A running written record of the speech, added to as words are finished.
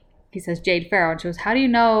he says Jade Farrow. And she goes, how do you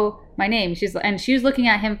know my name? And she was looking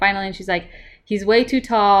at him finally, and she's like, he's way too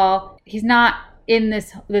tall. He's not in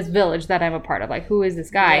this village that I'm a part of. Like, who is this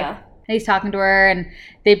guy? Yeah. And he's talking to her, and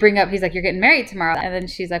they bring up, he's like, you're getting married tomorrow. And then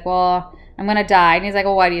she's like, well, I'm going to die. And he's like,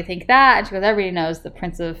 well, why do you think that? And she goes, everybody knows the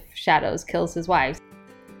Prince of Shadows kills his wives.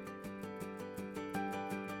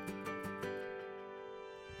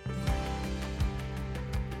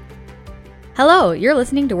 Hello, you're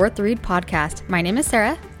listening to Worth the Read podcast. My name is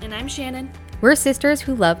Sarah. And I'm Shannon. We're sisters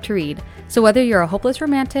who love to read. So whether you're a hopeless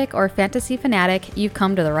romantic or fantasy fanatic, you've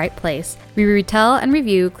come to the right place. We retell and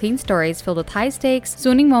review clean stories filled with high stakes,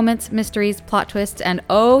 swooning moments, mysteries, plot twists, and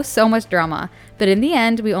oh, so much drama. But in the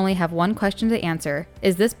end, we only have one question to answer.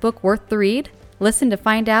 Is this book worth the read? Listen to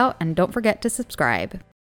find out, and don't forget to subscribe.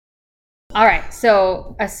 All right,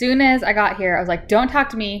 so as soon as I got here, I was like, don't talk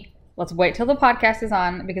to me. Let's wait till the podcast is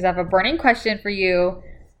on because I have a burning question for you.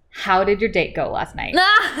 How did your date go last night? I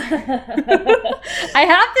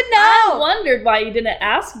have to know. I wondered why you didn't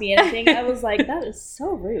ask me anything. I was like, that is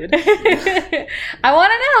so rude. I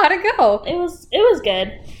want to know how to go. It was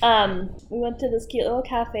good. We went to this cute little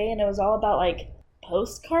cafe, and it was all about like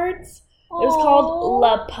postcards. Aww. It was called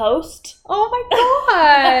La Poste. Oh my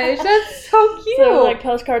gosh, that's so cute. So like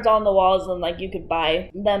postcards on the walls, and like you could buy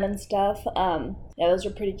them and stuff. Yeah, those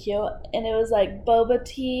were pretty cute. And it was like boba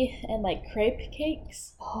tea and like crepe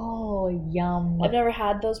cakes. Oh, yum. I've never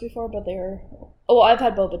had those before, but they were... Oh, I've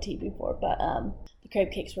had boba tea before, but the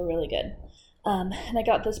crepe cakes were really good. And I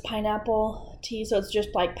got this pineapple tea, so it's just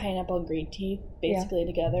like pineapple and green tea basically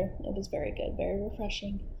together. It was very good, very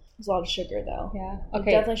refreshing. There's a lot of sugar, though. Yeah.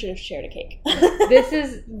 Okay. Definitely should have shared a cake. This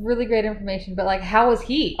is really great information, but like, how was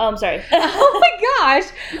he? Oh, I'm sorry. Oh my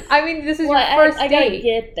gosh. I mean, this is your first date. I gotta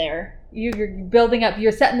get there. You're building up.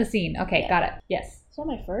 You're setting the scene. Okay, got it. Yes. It's not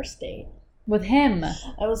my first date. With him.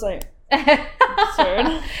 I was like,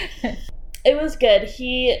 absurd. It was good.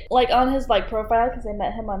 He, like, on his, like, profile, because I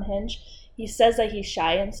met him on Hinge, he says that he's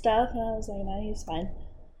shy and stuff, and I was like, no, he's fine.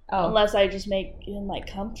 Oh. Unless I just make him,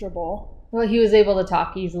 like, comfortable. Well, he was able to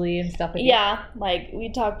talk easily and stuff like that. Yeah, like,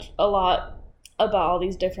 we talked a lot about all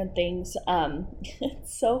these different things.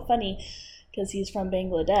 It's so funny, because he's from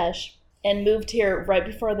Bangladesh. And moved here right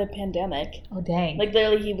before the pandemic. Oh, dang. Like,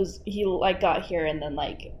 literally, he like, got here, and then,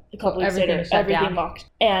 like, a couple weeks later, everything locked.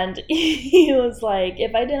 And he was like,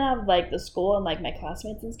 if I didn't have, like, the school and, like, my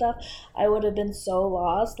classmates and stuff, I would have been so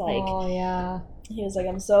lost. Like, oh, yeah. He was like,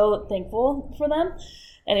 I'm so thankful for them.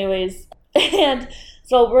 Anyways, and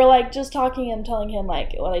so we're, like, just talking and telling him,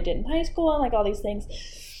 like, what I did in high school and, like, all these things.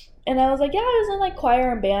 And I was like, yeah, I was in, like,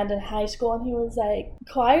 choir and band in high school. And he was like,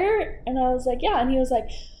 choir? And I was like, yeah. And he was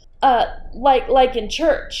like... like in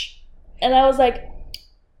church. And I was like,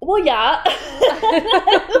 well, yeah.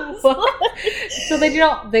 So they do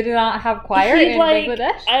not have choir in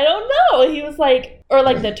Bangladesh? I don't know. He was like, or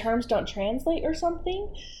like the terms don't translate or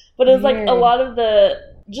something. But it was like a lot of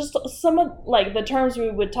just some of like the terms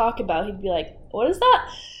we would talk about, he'd be like, what is that?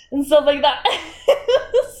 And stuff like that.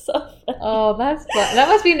 So funny. Oh, that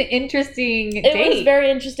must be an interesting date. It was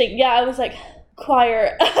very interesting. Yeah, I was like,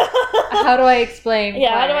 choir. How do I explain choir?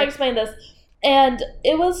 How do I explain this? And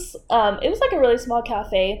it was like a really small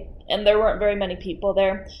cafe, and there weren't very many people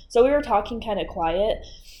there, so we were talking kind of quiet,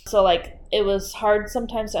 so like it was hard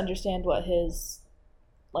sometimes to understand what his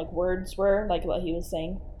like words were, like what he was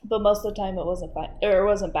saying, but most of the time it wasn't fine, or it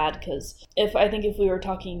wasn't bad, because if we were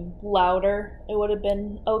talking louder it would have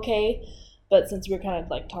been okay, but since we were kind of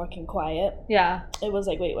like talking quiet, it was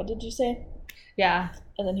like, wait, what did you say? Yeah.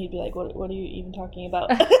 And then he'd be like, what are you even talking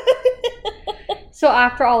about? So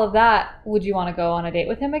after all of that, would you want to go on a date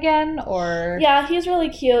with him again, or? Yeah, he's really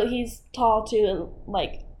cute. He's tall too.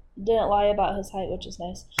 Like, didn't lie about his height, which is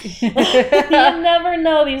nice. You never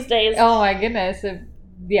know these days. Oh my goodness.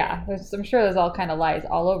 I'm sure there's all kind of lies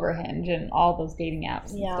all over Hinge and all those dating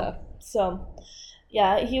apps and stuff. So,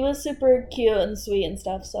 yeah, he was super cute and sweet and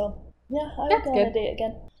stuff. So, yeah, I would go on a date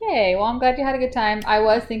again. Yay. Well, I'm glad you had a good time. I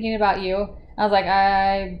was thinking about you. I was like,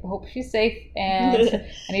 I hope she's safe, and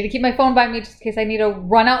I need to keep my phone by me just in case I need to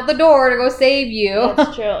run out the door to go save you.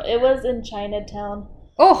 That's true. It was in Chinatown.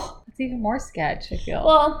 Oh, it's even more sketch, I feel.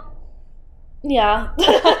 Well, yeah.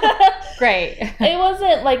 Great. It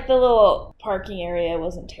wasn't like the little parking area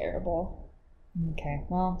wasn't terrible. Okay,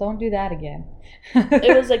 well, don't do that again.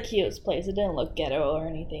 It was a cute place. It didn't look ghetto or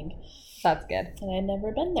anything. That's good. And I'd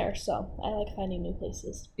never been there, so I like finding new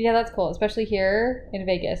places. Yeah, that's cool. Especially here in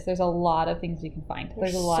Vegas, there's a lot of things you can find.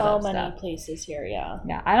 There's a lot of stuff. So many places here, yeah.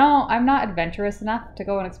 Yeah, I'm not adventurous enough to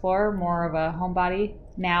go and explore. More of a homebody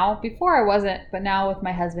now. Before I wasn't, but now with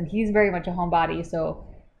my husband, he's very much a homebody. So,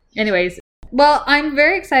 anyways, well, I'm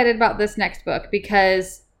very excited about this next book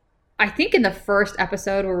because I think in the first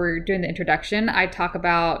episode where we were doing the introduction, I talk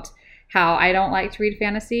about how I don't like to read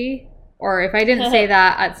fantasy. Or if I didn't say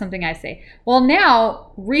that, it's something I say. Well,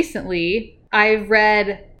 now, recently, I've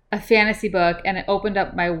read a fantasy book and it opened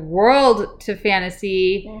up my world to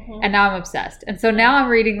fantasy, and now I'm obsessed. And so now I'm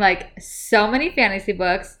reading like so many fantasy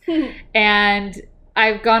books, and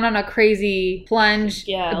I've gone on a crazy binge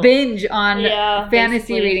on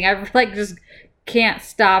fantasy reading. I like just can't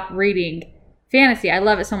stop reading fantasy. I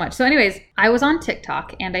love it so much. So anyways, I was on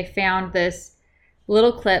TikTok and I found this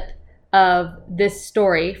little clip of this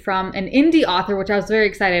story from an indie author, which I was very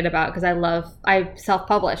excited about because I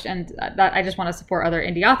self-publish, and that I just want to support other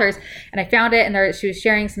indie authors. And I found it, and she was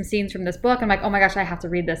sharing some scenes from this book. I'm like, oh my gosh, I have to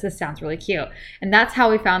read this. This sounds really cute. And that's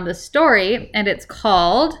how we found this story. And it's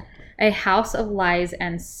called A House of Lies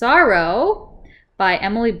and Sorrow by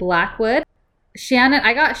Emily Blackwood.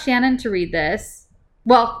 I got Shannon to read this.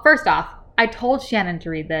 Well, first off, I told Shannon to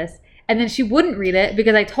read this, and then she wouldn't read it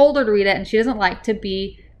because I told her to read it, and she doesn't like to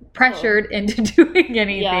be pressured into doing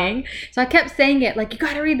anything. So I kept saying it, like, you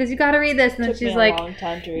gotta read this, you gotta read this. And then she's like, a long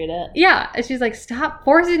time to read it. Yeah. And she's like, stop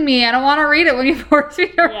forcing me. I don't want to read it when you force me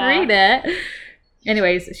to read it.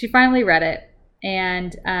 Anyways, she finally read it.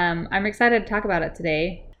 And I'm excited to talk about it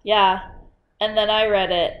today. Yeah. And then I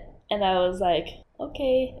read it and I was like,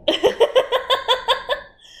 okay.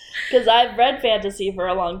 Because I've read fantasy for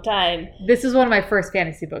a long time. This is one of my first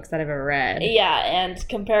fantasy books that I've ever read. Yeah, and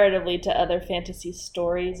comparatively to other fantasy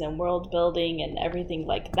stories and world building and everything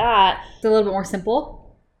like that. It's a little bit more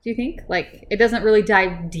simple, do you think? Like, it doesn't really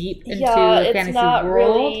dive deep into the fantasy world.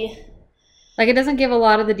 Really... Like, it doesn't give a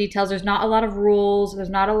lot of the details. There's not a lot of rules. There's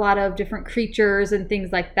not a lot of different creatures and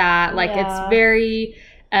things like that. Like, it's very...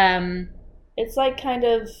 it's like kind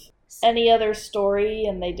of any other story,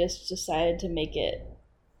 and they just decided to make it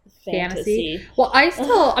fantasy. Well, I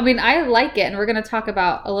like it, and we're going to talk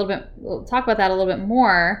about that a little bit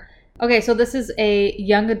more. Okay, so this is a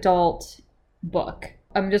young adult book.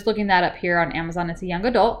 I'm just looking that up here on Amazon. It's a young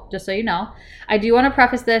adult, just so you know. I do want to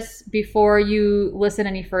preface this before you listen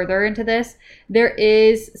any further into this.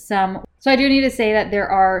 So I do need to say that there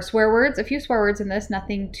are a few swear words in this,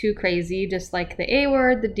 nothing too crazy, just like the A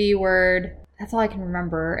word, the D word. That's all I can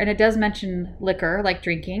remember. And it does mention liquor, like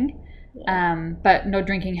drinking. But no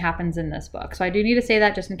drinking happens in this book. So I do need to say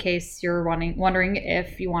that just in case you're wondering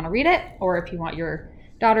if you want to read it or if you want your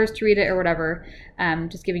daughters to read it or whatever.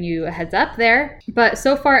 Just giving you a heads up there. But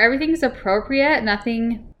so far everything's appropriate.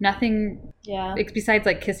 Nothing besides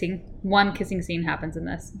like kissing. One kissing scene happens in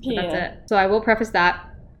this. But that's it. So I will preface that.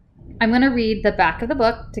 I'm going to read the back of the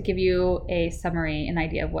book to give you a summary and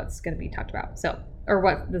idea of what's going to be talked about. Or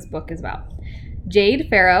what this book is about. Jade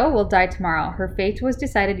Farrow will die tomorrow. Her fate was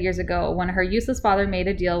decided years ago when her useless father made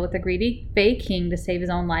a deal with a greedy Fae king to save his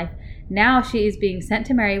own life. Now she is being sent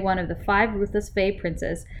to marry one of the 5 ruthless Fae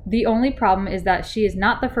princes. The only problem is that she is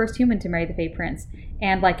not the first human to marry the Fae prince,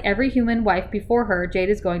 and like every human wife before her, Jade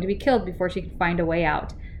is going to be killed before she can find a way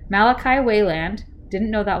out. Malachi Wayland, didn't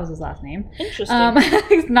know that was his last name. Interesting.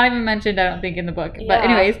 It's not even mentioned, I don't think, in the book. Yeah. But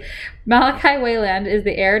anyways, Malachi Wayland is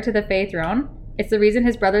the heir to the Fae throne. It's the reason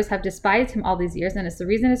his brothers have despised him all these years, and it's the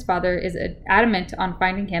reason his father is adamant on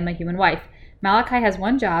finding him a human wife. Malachi has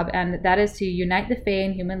one job, and that is to unite the Fae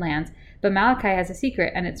and human lands. But Malachi has a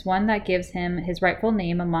secret, and it's one that gives him his rightful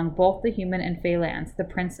name among both the human and Fae lands, the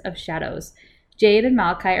Prince of Shadows. Jade and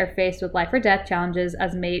Malachi are faced with life or death challenges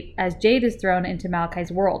as Jade is thrown into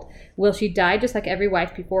Malachi's world. Will she die just like every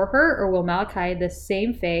wife before her, or will Malachi, the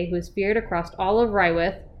same Fae who is feared across all of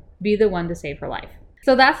Rywith, be the one to save her life?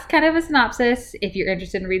 So that's kind of a synopsis. If you're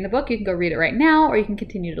interested in reading the book, you can go read it right now, or you can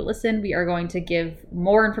continue to listen. We are going to give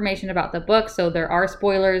more information about the book, so there are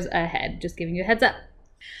spoilers ahead. Just giving you a heads up.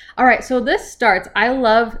 All right, so this starts, I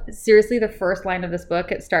love, seriously, the first line of this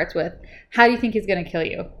book. It starts with, how do you think he's going to kill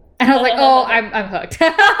you? And I was like, oh, I'm hooked.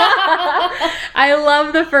 I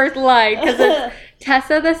love the first line because it's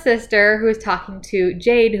Tessa, the sister, who is talking to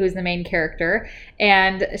Jade, who is the main character.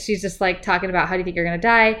 And she's just like talking about, how do you think you're going to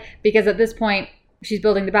die? Because at this point, she's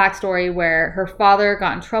building the backstory where her father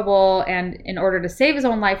got in trouble, and in order to save his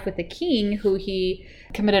own life with the king, who he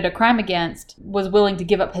committed a crime against, was willing to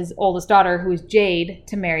give up his oldest daughter, who is Jade,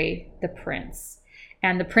 to marry the prince.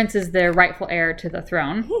 And the prince is the rightful heir to the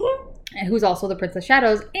throne, who's also the Prince of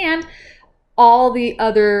Shadows. And all the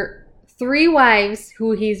other 3 wives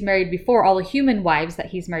who he's married before, all the human wives that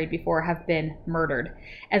he's married before, have been murdered.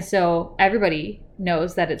 And so everybody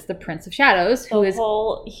knows that it's the Prince of Shadows, who is the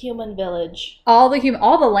whole human village, all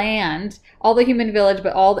the land, all the human village,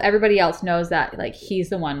 but everybody else knows that like he's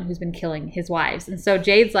the one who's been killing his wives. And so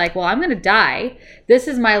Jade's like, well, I'm going to die. This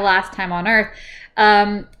is my last time on Earth.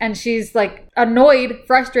 And she's like annoyed,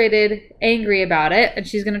 frustrated, angry about it. And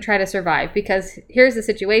she's going to try to survive because here's the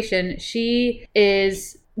situation. She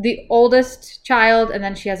is the oldest child, and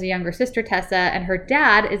then she has a younger sister, Tessa, and her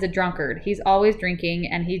dad is a drunkard. He's always drinking,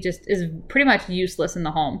 and he just is pretty much useless in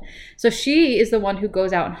the home. So she is the one who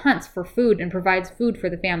goes out and hunts for food and provides food for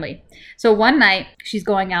the family. So one night, she's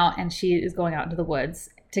going out, and she is going out into the woods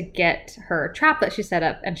to get her trap that she set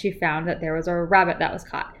up, and she found that there was a rabbit that was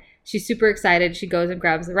caught. She's super excited. She goes and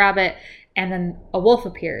grabs the rabbit, and then a wolf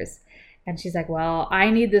appears. And she's like, well, I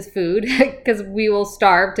need this food because we will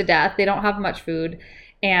starve to death. They don't have much food.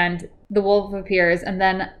 And the wolf appears, and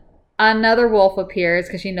then another wolf appears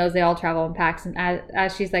because she knows they all travel in packs. And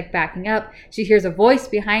as she's like backing up, she hears a voice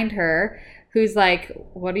behind her who's like,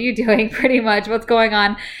 what are you doing? Pretty much, what's going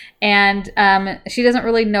on? And she doesn't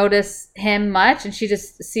really notice him much, and she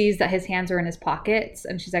just sees that his hands are in his pockets.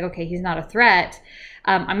 And she's like, okay, he's not a threat.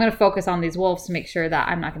 I'm going to focus on these wolves to make sure that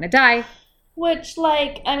I'm not going to die. Which,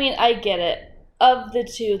 like, I mean, I get it. Of the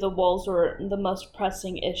two, the wolves were the most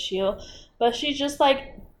pressing issue. But she just,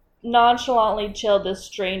 like, nonchalantly chilled. This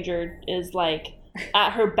stranger is, like,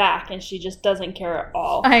 at her back, and she just doesn't care at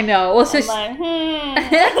all. I know. Well, so like,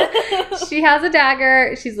 she has a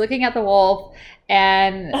dagger. She's looking at the wolf,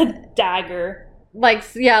 and a dagger. Like,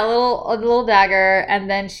 yeah, a little dagger. And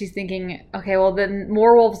then she's thinking, okay, well, then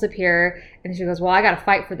more wolves appear. And she goes, well, I got to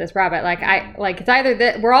fight for this rabbit. It's either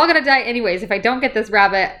that we're all going to die anyways. If I don't get this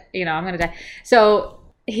rabbit, I'm going to die. So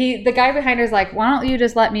the guy behind her is like, why don't you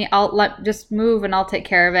just let me, just move and I'll take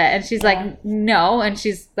care of it. And she's like, no. And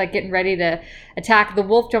she's like getting ready to attack. The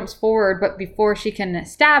wolf jumps forward, but before she can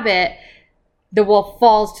stab it, the wolf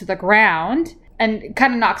falls to the ground and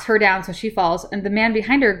kind of knocks her down, so she falls. And the man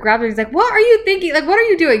behind her grabs her and he's like, what are you thinking? Like, what are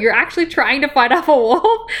you doing? You're actually trying to fight off a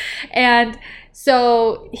wolf? And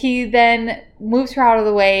so he then moves her out of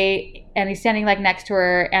the way, and he's standing like next to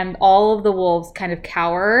her, and all of the wolves kind of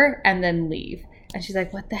cower and then leave. And she's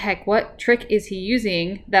like, what the heck? What trick is he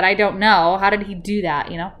using that I don't know? How did he do that,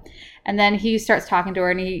 And then he starts talking to her,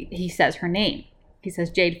 and he says her name. He says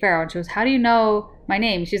Jade Farrow. And she goes, how do you know my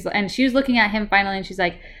name? She was looking at him finally, and she's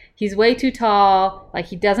like, he's way too tall. Like,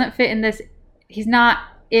 he doesn't fit in this. He's not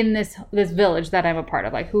in this village that I'm a part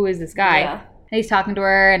of. Like, who is this guy? Yeah. And he's talking to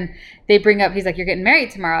her, and they bring up, he's like, you're getting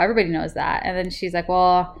married tomorrow. Everybody knows that. And then she's like,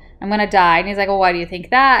 well, I'm going to die. And he's like, well, why do you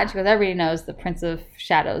think that? And she goes, everybody knows the Prince of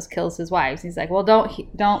Shadows kills his wives. And he's like, well,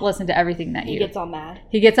 don't listen to everything that He gets all mad.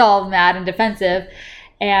 He gets all mad and defensive.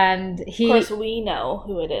 And of course, we know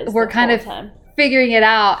who it is. We're kind of figuring it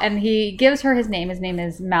out, and he gives her his name. His name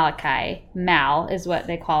is Malachi. Mal is what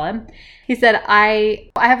they call him. He said,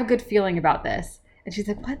 I have a good feeling about this. And she's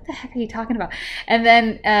like, what the heck are you talking about? And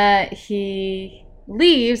then he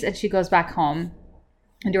leaves, and she goes back home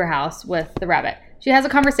into her house with the rabbit. She has a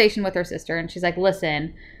conversation with her sister, and she's like,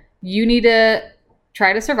 listen, you need to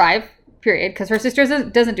try to survive, period, because her sister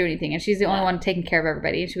doesn't do anything, and she's the only one taking care of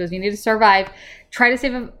everybody. And she goes, you need to survive. Try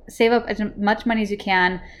to save up as much money as you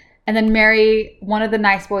can, and then marry one of the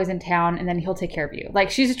nice boys in town, and then he'll take care of you.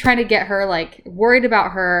 Like, she's just trying to get her, like, worried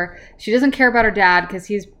about her. She doesn't care about her dad because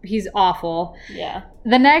he's awful. Yeah.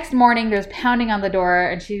 The next morning, there's pounding on the door,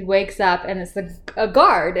 and she wakes up, and it's a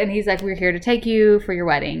guard, and he's like, we're here to take you for your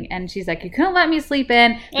wedding. And she's like, you couldn't let me sleep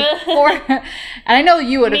in before. And I know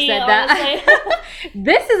you would have said that.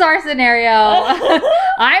 This is our scenario.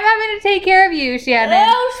 I'm having to take care of you, Shannon.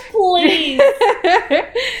 Yes, please.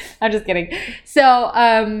 I'm just kidding. So,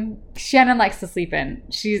 Shannon likes to sleep in.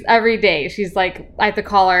 Every day, she's like at the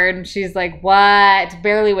collar, and she's like, what?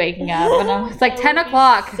 Barely waking up. And it's like 10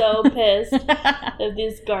 o'clock. So pissed if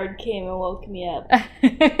this guard came and woke me up.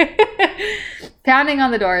 Pounding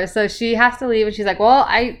on the door. So she has to leave, and she's like, well,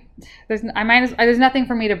 there's nothing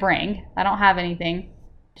for me to bring. I don't have anything.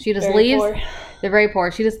 She just leaves. Poor. They're very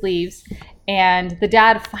poor. She just leaves. And the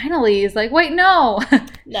dad finally is like, wait, no.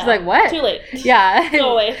 She's like, what? Too late. Yeah.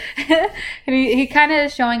 Go away. And he kind of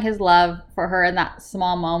is showing his love for her in that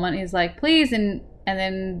small moment. He's like, please. And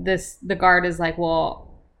then the guard is like,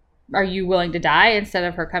 well, are you willing to die instead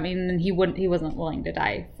of her coming? And he wasn't willing to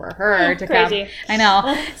die for her to crazy. Come. I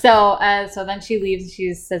know. So then she leaves.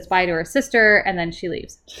 She says bye to her sister, and then she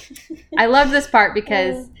leaves. I love this part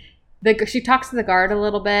because she talks to the guard a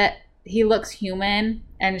little bit. He looks human,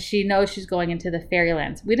 and she knows she's going into the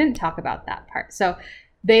fairylands. We didn't talk about that part. So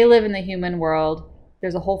they live in the human world.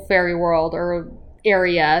 There's a whole fairy world or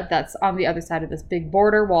area that's on the other side of this big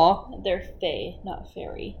border wall. They're fae, not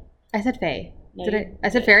fairy. I said fae. No, I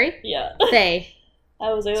said fairy? Yeah. Fae.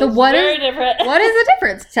 I was like, so very different. What is the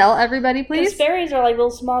difference? Tell everybody, please. Because fairies are like little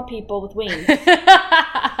small people with wings. Fae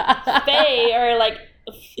are like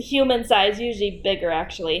human size, usually bigger,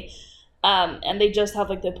 actually. And they just have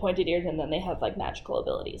like the pointed ears, and then they have like magical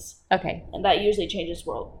abilities. Okay. And that usually changes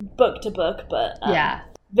book to book, but yeah,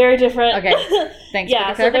 very different. Okay, thanks for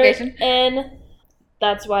the clarification. And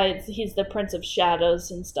that's why he's the Prince of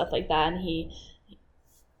Shadows and stuff like that.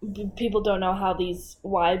 And people don't know how these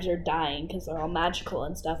wives are dying because they're all magical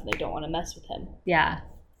and stuff, and they don't want to mess with him. Yeah.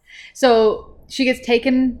 So she gets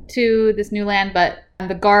taken to this new land, but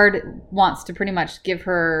the guard wants to pretty much give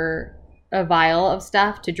her a vial of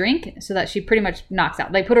stuff to drink so that she pretty much knocks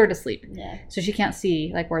out. They put her to sleep. Yeah. So she can't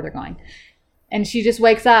see like where they're going. And she just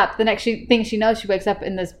wakes up. The next thing she knows, she wakes up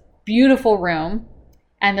in this beautiful room,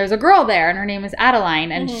 and there's a girl there, and her name is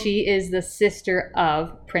Adeline, and she is the sister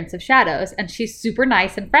of Prince of Shadows, and she's super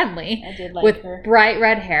nice and friendly. I did like with her. Bright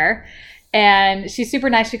red hair. And she's super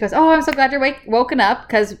nice. She goes, oh, I'm so glad you're woken up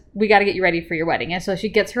because we got to get you ready for your wedding. And so she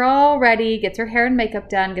gets her all ready, gets her hair and makeup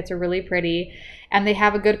done, gets her really pretty. And they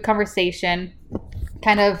have a good conversation,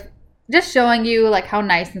 kind of just showing you like how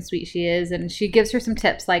nice and sweet she is. And she gives her some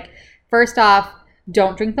tips. Like, first off,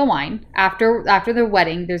 don't drink the wine. After the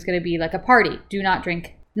wedding, there's going to be like a party. Do not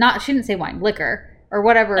drink, she didn't say wine, liquor or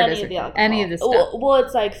whatever it is. Any of this stuff. Well,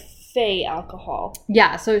 it's like fey alcohol.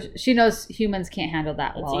 Yeah, so she knows humans can't handle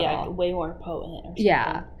that well at all. Way more potent or something.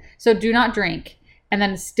 Yeah. So do not drink, and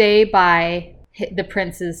then stay by the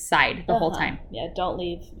prince's side the whole time. Yeah, don't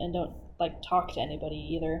leave, and don't like talk to anybody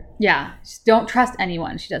either. Yeah, just don't trust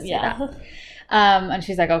anyone. She does say that. And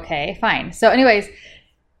she's like, okay, fine. So anyways,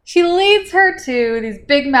 she leads her to these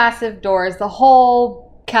big massive doors, the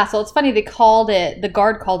whole castle. It's funny, the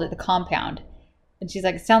guard called it the compound. And she's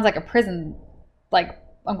like, it sounds like a prison, like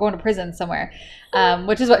I'm going to prison somewhere,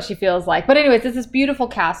 which is what she feels like. But anyways, it's this beautiful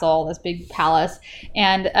castle, this big palace,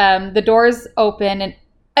 and the doors open and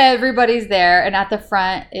everybody's there. And at the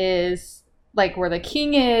front is like where the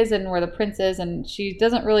king is and where the prince is, and she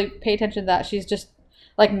doesn't really pay attention to that. She's just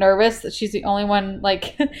like nervous that she's the only one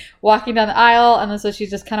like walking down the aisle, and then so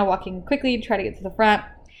she's just kind of walking quickly to try to get to the front.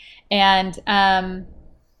 And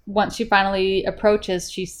once she finally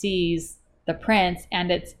approaches, she sees the prince,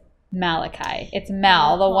 and it's Malachi. It's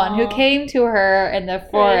Mal, the one who came to her in the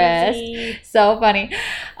forest. Crazy. So funny.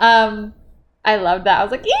 I loved that. I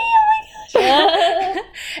was like, yeah, oh my gosh.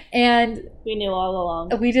 And we knew all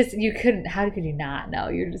along. How could you not know?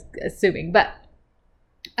 You're just assuming. But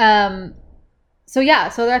so yeah,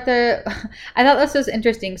 so they're at I thought this was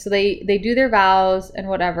interesting. So they do their vows and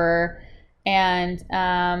whatever, and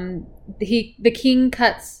the king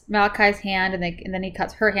cuts Malachi's hand, and then he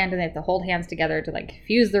cuts her hand, and they have to hold hands together to like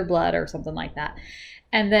fuse their blood or something like that.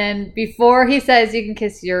 And then before he says you can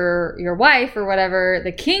kiss your wife or whatever,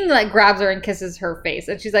 the king like grabs her and kisses her face,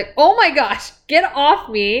 and she's like, oh my gosh, get off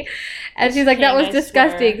me. And she's like, that was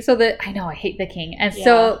disgusting. So I know, I hate the king. And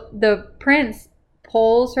so the prince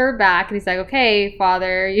pulls her back, and he's like, okay,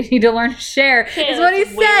 father, you need to learn to share. Is what he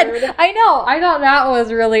said. I know. I thought that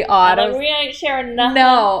was really odd. Like, we ain't sharing nothing.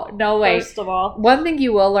 No way. First of all. One thing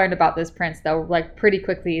you will learn about this prince, though, like pretty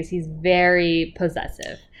quickly, is he's very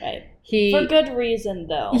possessive. Right. For good reason,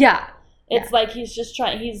 though. Yeah. It's like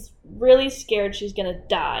he's really scared she's going to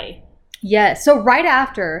die. Yeah. So right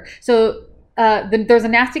after, there's a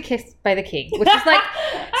nasty kiss by the king, which is like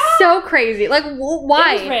so crazy. Like,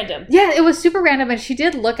 why? It was random. Yeah, it was super random. And she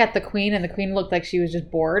did look at the queen, and the queen looked like she was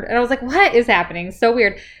just bored. And I was like, what is happening? So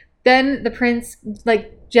weird. Then the prince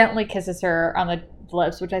like gently kisses her on the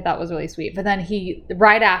lips, which I thought was really sweet. But then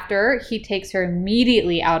right after, he takes her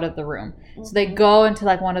immediately out of the room. Mm-hmm. So they go into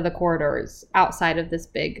like one of the corridors outside of this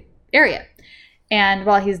big area. And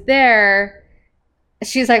while he's there,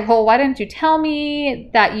 she's like, well, why didn't you tell me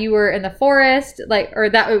that you were in the forest, like, or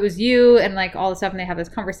that it was you, and like all this stuff. And they have this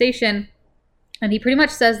conversation, and he pretty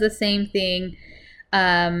much says the same thing,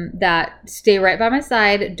 that stay right by my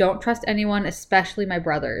side, don't trust anyone, especially my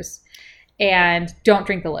brothers, and don't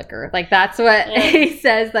drink the liquor. Like, that's what he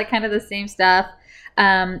says, like kind of the same stuff.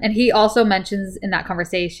 And he also mentions in that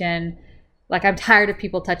conversation, like, I'm tired of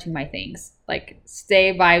people touching my things. Like,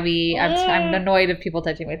 stay by me. I'm annoyed of people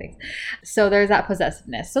touching my things. So there's that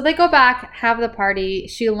possessiveness. So they go back, have the party.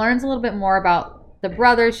 She learns a little bit more about the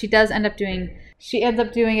brothers. She ends up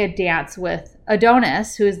doing a dance with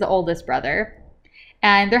Adonis, who is the oldest brother.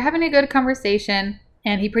 And they're having a good conversation.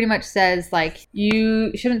 And he pretty much says, like,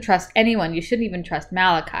 you shouldn't trust anyone. You shouldn't even trust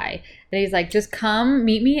Malachi. And he's like, just come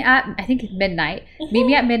meet me at, I think it's midnight. Meet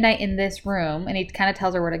me at midnight in this room. And he kind of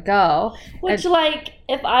tells her where to go. Which, like,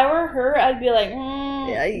 if I were her, I'd be like,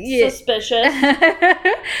 suspicious.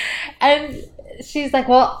 And she's like,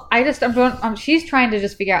 well, she's trying to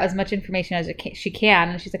just figure out as much information as she can.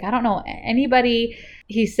 And she's like, I don't know anybody.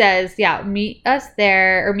 He says, yeah, meet me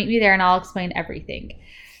there, and I'll explain everything.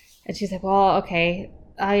 And she's like, well, okay.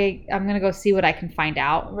 I'm going to go see what I can find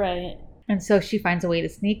out. Right. And so she finds a way to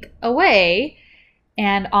sneak away.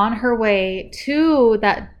 And on her way to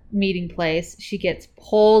that meeting place, she gets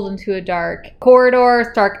pulled into a dark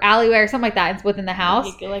corridor, dark alleyway, or something like that. It's within the house.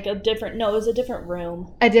 Like it was a different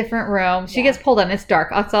room. A different room. She gets pulled in. It's dark.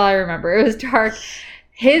 That's all I remember. It was dark.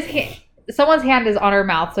 Someone's hand is on her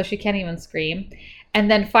mouth, so she can't even scream. And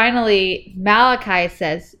then finally, Malachi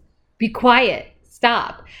says, "Be quiet.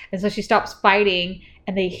 Stop." And so she stops fighting,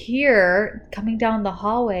 and they hear coming down the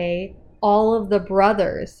hallway all of the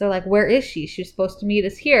brothers. They're like, "Where is she? She's supposed to meet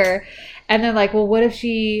us here." And they're like, "Well, what if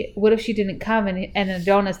she didn't come?" And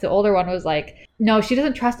Adonis, the older one, was like, "No, she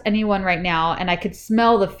doesn't trust anyone right now, and I could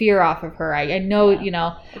smell the fear off of her. I know,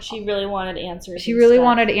 She really wanted answers. She really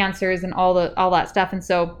wanted answers and all that stuff." And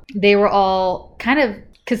so they were all kind of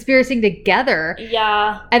conspiring together.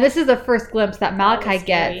 Yeah. And this is the first glimpse that Malachi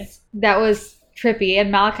gets. That was trippy.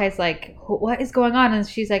 And Malachi's like, "What is going on?" And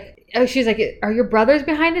she's like, "Are your brothers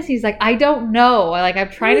behind this?" He's like, "I don't know. Like, I'm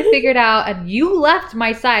trying to figure it out. And you left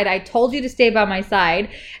my side. I told you to stay by my side."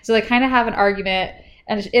 So they kind of have an argument.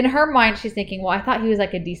 And in her mind, she's thinking, well, I thought he was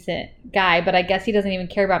like a decent guy, but I guess he doesn't even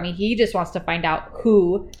care about me. He just wants to find out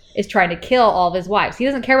who is trying to kill all of his wives. He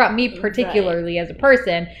doesn't care about me particularly as a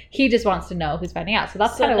person. He just wants to know who's finding out. So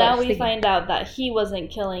that's kind of what now we find out that he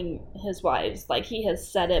wasn't killing his wives. Like, he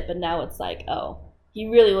has said it, but now it's like, oh, he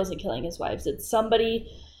really wasn't killing his wives. It's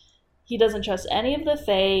somebody. He doesn't trust any of the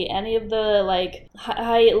Fae, any of the like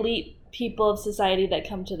high elite people of society that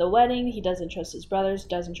come to the wedding. He doesn't trust his brothers,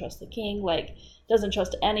 doesn't trust the king, like doesn't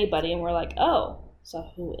trust anybody. And we're like, oh,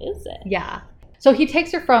 so who is it? Yeah. So he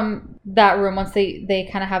takes her from that room once they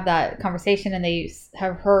kind of have that conversation and they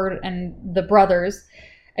have heard and the brothers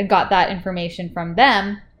and got that information from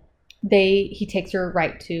them. He takes her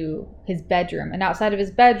right to his bedroom, and outside of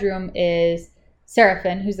his bedroom is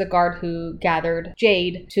Seraphim, who's the guard who gathered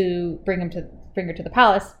Jade to bring her to the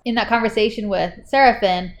palace. In that conversation with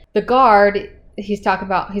Seraphim, the guard, he's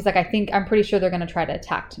like, I'm pretty sure they're going to try to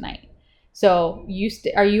attack tonight. So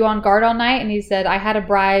are you on guard all night? And he said, I had to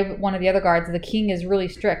bribe one of the other guards. The king is really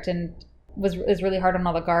strict and is really hard on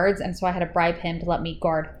all the guards. And so I had to bribe him to let me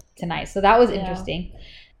guard tonight. So that was interesting.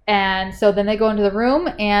 And so then they go into the room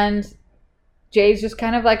and Jade's just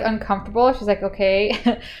kind of like uncomfortable. She's like, okay,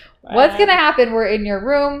 what's going to happen? We're in your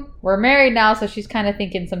room. We're married now. So she's kind of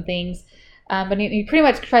thinking some things. But he pretty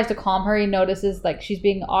much tries to calm her. He notices like she's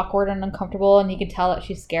being awkward and uncomfortable, and he can tell that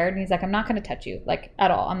she's scared. And he's like, I'm not going to touch you, like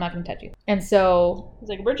at all. I'm not going to touch you. And so he's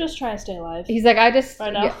like, we're just trying to stay alive. He's like, I just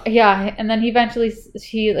right now. Yeah. And then he eventually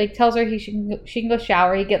like tells her she can go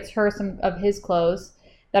shower. He gets her some of his clothes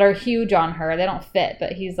that are huge on her. They don't fit,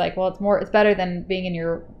 but he's like, well, it's better than being in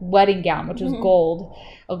your wedding gown, which was gold,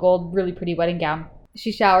 a gold, really pretty wedding gown.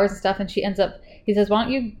 She showers and stuff, and he says, why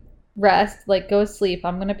don't you rest, like go sleep,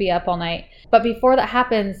 I'm gonna be up all night. But before that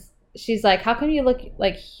happens, she's like, how come you look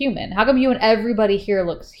like human? How come you and everybody here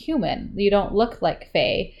looks human? You don't look like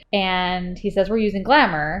Fae. And he says, we're using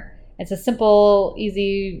glamour. It's a simple,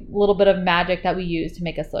 easy little bit of magic that we use to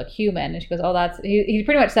make us look human. And she goes, oh, he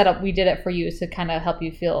pretty much set up, we did it for you to kind of help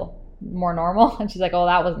you feel more normal. And she's like, oh,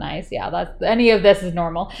 that was nice. Yeah, any of this is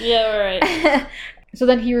normal. Yeah, right. So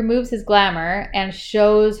then he removes his glamour and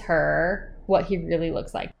shows her what he really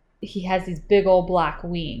looks like. He has these big old black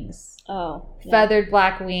wings. Oh. Yeah. Feathered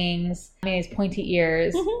black wings. I mean, his pointy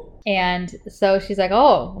ears. And so she's like,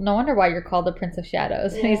 oh, no wonder why you're called the Prince of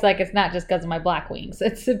Shadows. Yeah. And he's like, it's not just because of my black wings.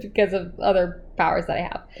 It's because of other powers that I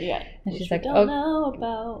have. Yeah. And she's like, we don't know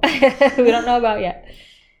about. We don't know about yet.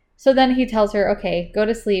 So then he tells her, okay, go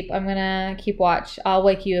to sleep. I'm going to keep watch. I'll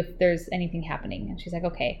wake you if there's anything happening. And she's like,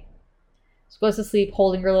 okay. She goes to sleep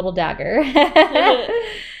holding her little dagger.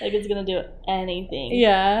 Like it's going to do anything.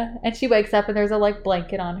 Yeah. And she wakes up and there's a like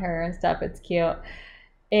blanket on her and stuff. It's cute.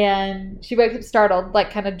 And she wakes up startled,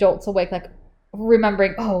 like kind of jolts awake, like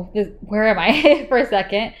remembering, where am I for a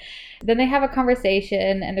second. Then they have a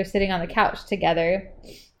conversation and they're sitting on the couch together.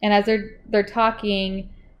 And as they're talking,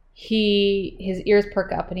 his ears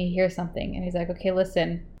perk up and he hears something. And he's like, okay,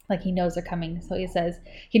 listen. Like he knows they're coming. So he says,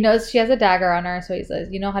 he knows she has a dagger on her. So he says,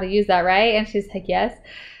 you know how to use that, right? And she's like, yes.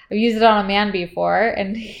 I've used it on a man before.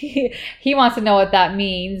 And he wants to know what that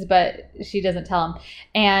means, but she doesn't tell him.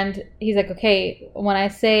 And he's like, okay, when I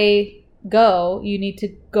say go, you need to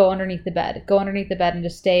go underneath the bed. Go underneath the bed and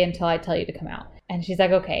just stay until I tell you to come out. And she's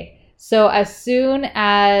like, okay. So as soon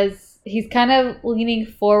as he's kind of leaning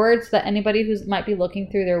forward so that anybody who might be looking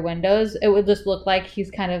through their windows, it would just look like he's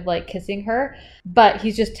kind of like kissing her. But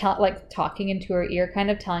he's just talking into her ear, kind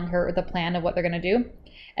of telling her the plan of what they're going to do.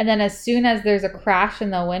 And then as soon as there's a crash in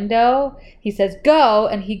the window, he says, go,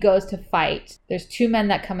 and he goes to fight. There's two men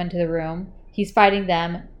that come into the room. He's fighting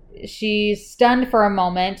them. She's stunned for a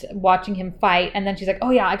moment watching him fight. And then she's like,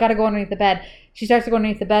 oh yeah, I got to go underneath the bed. She starts to go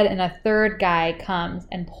underneath the bed and a third guy comes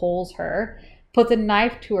and pulls her, puts a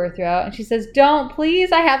knife to her throat. And she says, don't,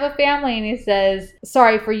 please, I have a family. And he says,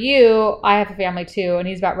 sorry for you, I have a family too. And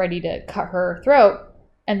he's about ready to cut her throat.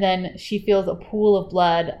 And then she feels a pool of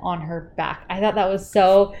blood on her back. I thought that was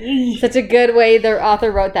such a good way the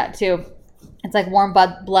author wrote that too. It's like warm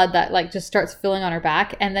blood that like just starts filling on her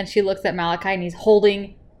back. And then she looks at Malachi and he's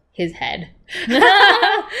holding his head.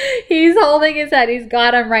 He's holding his head. He's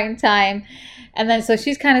got him right in time. And then so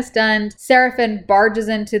she's kind of stunned. Seraphim barges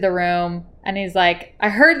into the room and he's like, I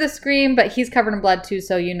heard the scream, but he's covered in blood too.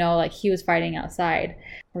 So, like he was fighting outside.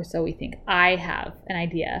 Or so we think. I have an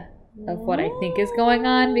idea of what I think is going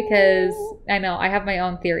on because I know I have my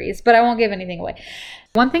own theories, but I won't give anything away.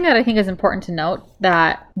 One thing that I think is important to note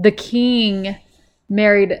that the king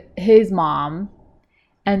married his mom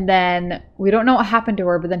and then we don't know what happened to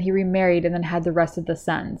her, but then he remarried and then had the rest of the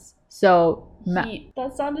sons. So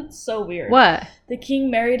that sounded so weird. What? The king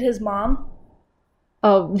married his mom?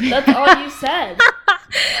 Oh. That's all you said.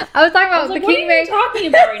 I was talking about the king married. What are you talking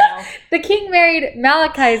about right now? The king married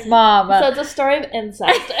Malachi's mom. So it's a story of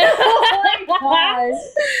incest. Oh my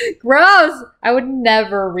gosh. Gross. I would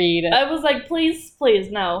never read. I was like, please,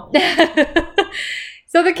 no.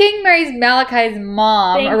 So the king marries Malachi's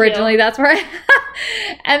mom. Thank originally. You. That's where.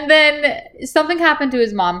 And then something happened to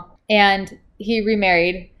his mom, and he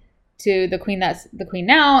remarried to the queen that's the queen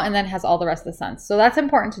now, and then has all the rest of the sons. So that's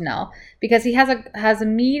important to know because he has a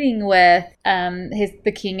meeting with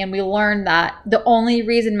the king, and we learn that the only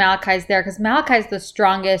reason Malachi's there because Malachi's the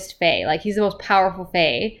strongest fae, like he's the most powerful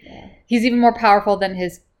fae. Yeah. He's even more powerful than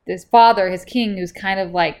his father, his king, who's kind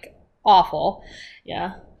of like awful.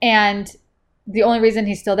 Yeah, and the only reason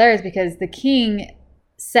he's still there is because the king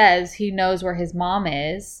says he knows where his mom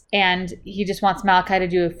is and he just wants Malachi to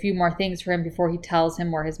do a few more things for him before he tells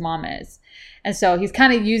him where his mom is. And so he's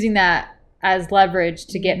kind of using that as leverage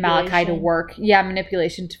to get Malachi to work. Yeah,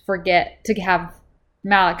 manipulation to have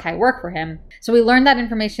Malachi work for him. So we learned that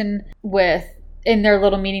information in their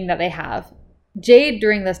little meeting that they have. Jade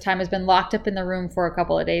during this time has been locked up in the room for a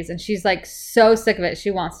couple of days and she's like so sick of it. She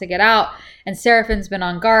wants to get out and Seraphim's been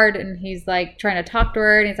on guard and he's like trying to talk to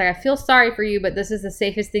her and he's like, I feel sorry for you, but this is the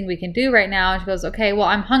safest thing we can do right now. And she goes, okay, well,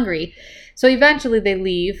 I'm hungry. So eventually they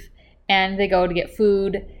leave and they go to get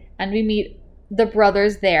food and we meet the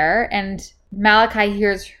brothers there and Malachi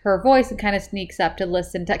hears her voice and kind of sneaks up to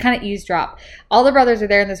listen, to kind of eavesdrop. All the brothers are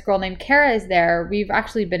there and this girl named Kara is there. We've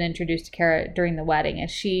actually been introduced to Kara during the wedding and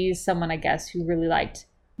she's someone, I guess, who really liked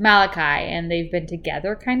Malachi and they've been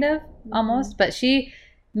together kind of almost. But she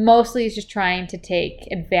mostly is just trying to take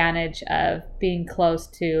advantage of being close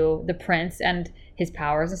to the prince and his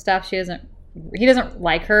powers and stuff. He doesn't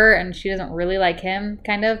like her and she doesn't really like him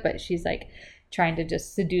kind of, but she's like trying to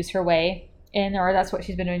just seduce her way in, or that's what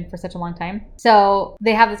she's been doing for such a long time. So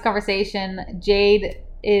they have this conversation. Jade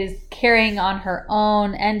is carrying on her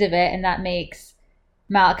own end of it, and that makes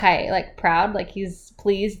Malachi like proud. Like he's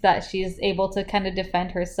pleased that she's able to kind of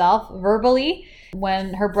defend herself verbally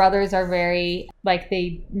when her brothers are very like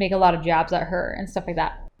they make a lot of jabs at her and stuff like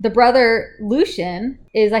that. The brother Lucian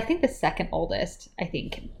is, I think, the second oldest, I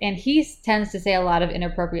think. And he tends to say a lot of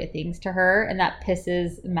inappropriate things to her, and that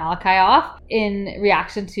pisses Malachi off. In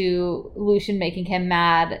reaction to Lucian making him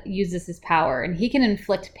mad, uses his power. And he can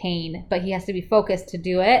inflict pain, but he has to be focused to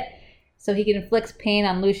do it. So he can inflict pain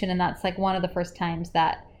on Lucian, and that's like one of the first times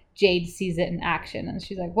that Jade sees it in action. And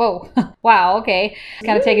she's like, whoa, wow, okay.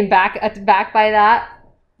 Kind of taken back by that.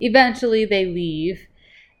 Eventually, they leave.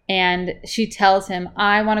 And she tells him,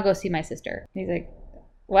 I want to go see my sister. And he's like,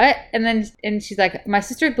 what? And she's like, my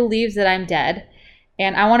sister believes that I'm dead.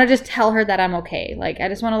 And I want to just tell her that I'm okay. Like, I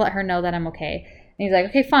just want to let her know that I'm okay. And he's like,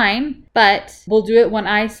 okay, fine. But we'll do it when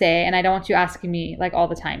I say, and I don't want you asking me like all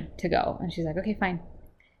the time to go. And she's like, okay, fine.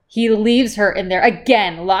 He leaves her in there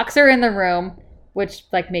again, locks her in the room, which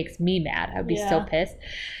like makes me mad. I'd be so pissed.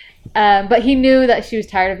 But he knew that she was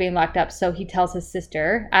tired of being locked up, so he tells his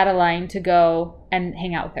sister, Adeline, to go and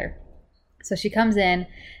hang out with her. So she comes in,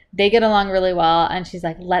 they get along really well, and she's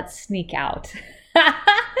like, let's sneak out.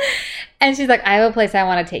 And she's like, I have a place I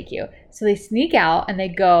want to take you. So they sneak out, and they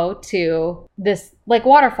go to this, like,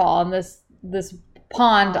 waterfall, and this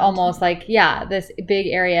pond almost, like, this big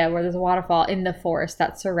area where there's a waterfall in the forest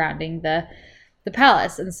that's surrounding the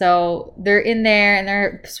palace. And so they're in there, and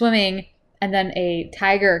they're swimming. And then a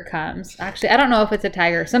tiger comes. Actually, I don't know if it's a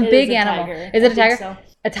tiger. Some big animal. Tiger. Is it a tiger? So.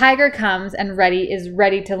 A tiger comes and is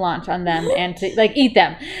ready to launch on them and to like eat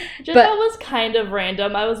them. That was kind of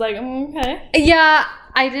random. I was like, okay. Yeah,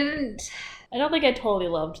 I didn't. I don't think I totally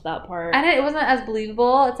loved that part. And it wasn't as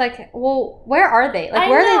believable. It's like, well, where are they? Like, I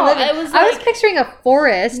where know. are they living? I was picturing a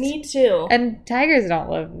forest. Me too. And tigers don't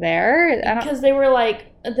live there. Because they were like,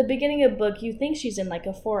 at the beginning of the book, you think she's in like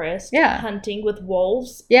a forest hunting with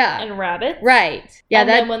wolves and rabbits. Right. Yeah. And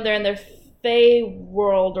then when they're in their Fae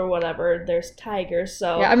world or whatever, there's tigers.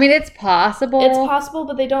 So yeah, I mean, it's possible. It's possible,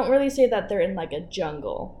 but they don't really say that they're in like a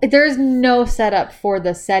jungle. There's no setup for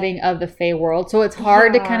the setting of the Fae world, so it's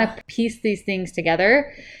hard to kind of piece these things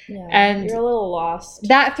together. Yeah, and you're a little lost.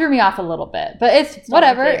 That threw me off a little bit, but it's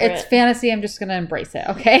whatever. It's fantasy. I'm just gonna embrace it.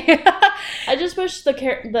 Okay. I just wish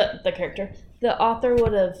the author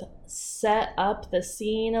would have set up the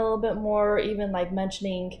scene a little bit more, even like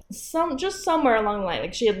mentioning somewhere along the line,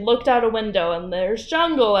 like she had looked out a window and there's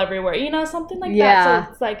jungle everywhere, something like that.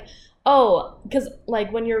 So it's like, because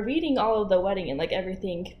like when you're reading all of the wedding and like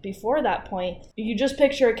everything before that point, you just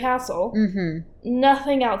picture a castle,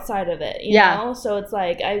 nothing outside of it, you know? So it's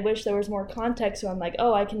like, I wish there was more context, so I'm like,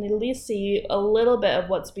 I can at least see a little bit of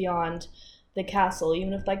what's beyond the castle,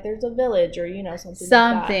 even if like there's a village or something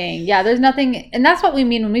like that. There's nothing, and that's what we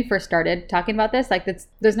mean when we first started talking about this. Like,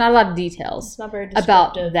 there's not a lot of details. It's not very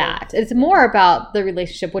about that. It's more about the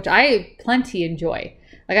relationship, which I plenty enjoy.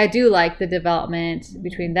 Like, I do like the development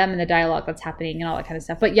between them and the dialogue that's happening and all that kind of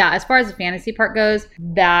stuff. But yeah, as far as the fantasy part goes,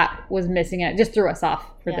 that was missing, and it just threw us off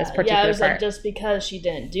for this particular part. Yeah, it was like, just because she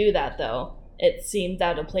didn't do that though, it seemed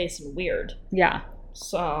out of place and weird. Yeah.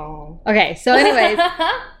 So okay, so anyways.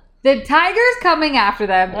 The tiger's coming after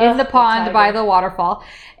them in the pond by the waterfall.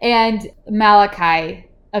 And Malachi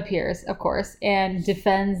appears, of course, and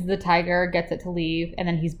defends the tiger, gets it to leave. And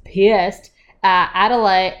then he's pissed at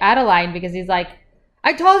Adeline because he's like,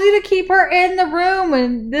 I told you to keep her in the room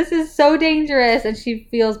and this is so dangerous. And she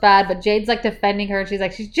feels bad, but Jade's like defending her. And she's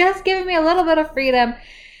like, she's just giving me a little bit of freedom.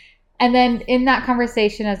 And then in that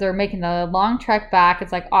conversation, as they're making the long trek back,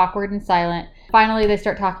 it's like awkward and silent. Finally, they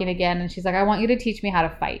start talking again, and she's like, I want you to teach me how to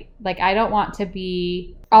fight. Like, I don't want to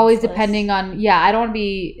be always depending on, I don't want to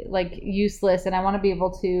be, like, useless, and I want to be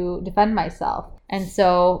able to defend myself. And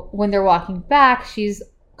so when they're walking back, she's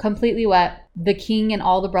completely wet. The king and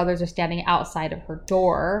all the brothers are standing outside of her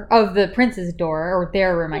door, of the prince's door, or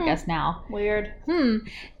their room, I guess now. Weird.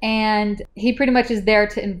 And he pretty much is there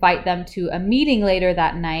to invite them to a meeting later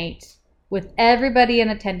that night with everybody in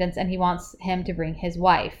attendance, and he wants him to bring his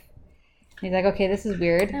wife. He's like, okay, this is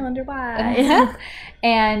weird. I wonder why.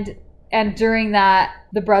 and during that,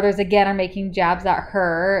 the brothers again are making jabs at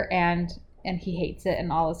her, and he hates it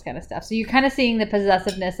and all this kind of stuff. So you're kind of seeing the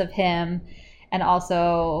possessiveness of him, and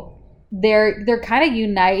also they're kind of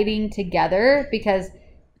uniting together because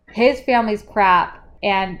his family's crap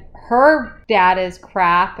and her dad is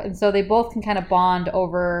crap, and so they both can kind of bond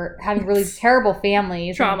over having really terrible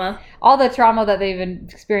families. Trauma. All the trauma that they've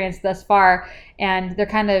experienced thus far, and they're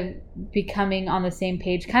kind of becoming on the same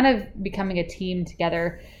page, kind of becoming a team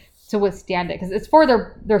together to withstand it, because it's for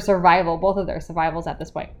their survival, both of their survivals at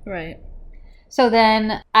this point. Right. So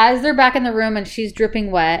then, as they're back in the room and she's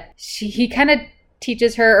dripping wet, he kind of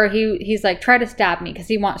teaches her, or he's like, try to stab me, because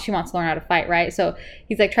she wants to learn how to fight, right? So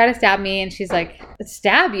he's like, try to stab me, and she's like,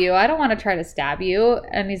 stab you? I don't want to try to stab you.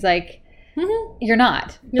 And he's like, you're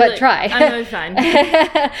not, but like, try. I'm really fine.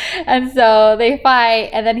 And so they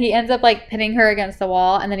fight, and then he ends up like pinning her against the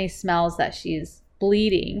wall, and then he smells that she's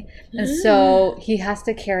bleeding, and so he has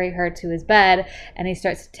to carry her to his bed, and he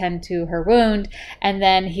starts to tend to her wound, and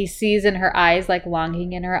then he sees in her eyes, like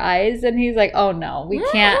longing in her eyes, and he's like, oh no, we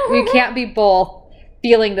can't be both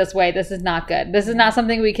feeling this way. This is not good. This is not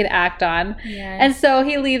something we can act on. Yes. And so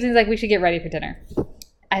he leaves, and he's like, we should get ready for dinner.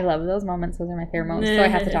 I love those moments. Those are my favorite moments, so I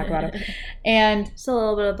have to talk about them. And just a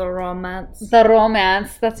little bit of the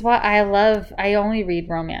romance. That's what I love. I only read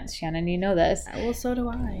romance, Shannon. You know this. Well, so do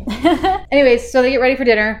I. Anyways, so they get ready for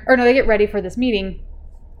dinner. Or no, they get ready for this meeting.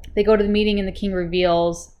 They go to the meeting, and the king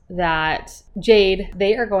reveals that Jade,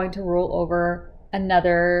 they are going to rule over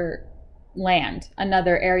another land,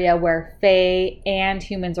 another area where Fae and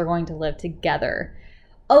humans are going to live together.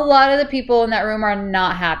 A lot of the people in that room are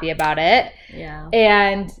not happy about it. Yeah.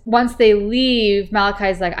 And once they leave,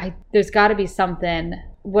 Malachi's like, there's got to be something.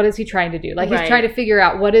 What is he trying to do? Like, he's trying to figure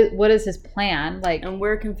out what is his plan. Like, and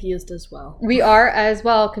we're confused as well. We are as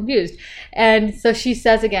well confused. And so she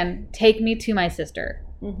says again, take me to my sister.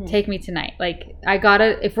 Mm-hmm. Take me tonight. Like,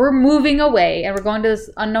 if we're moving away and we're going to this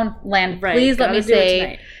unknown land, please let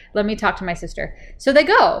me talk to my sister. So they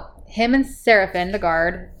go. Him and Seraphim, the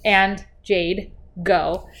guard, and Jade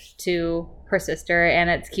go to her sister, and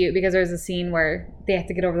it's cute because there's a scene where they have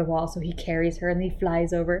to get over the wall, so he carries her and he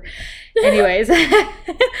flies over. Anyways.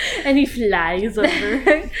 And he flies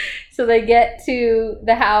over. So they get to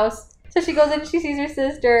the house, So she goes in, she sees her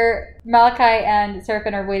sister, Malachi and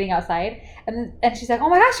Seraphim are waiting outside. And she's like, oh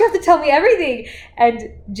my gosh, you have to tell me everything. And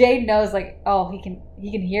Jade knows, like, oh, he can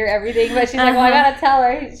hear everything. But she's like, well, I gotta tell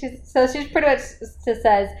her. So she's pretty much just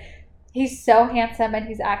says, he's so handsome and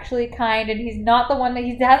he's actually kind and he's not the one that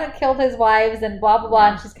he hasn't killed his wives and blah, blah,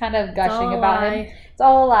 blah. And she's kind of gushing about him. It's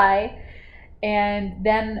all a lie. And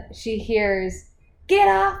then she hears, get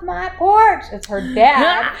off my porch. It's her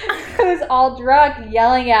dad who's all drunk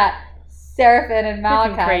yelling at Seraphim and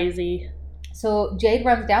Malachi. Freaking crazy. So Jade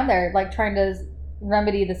runs down there, like trying to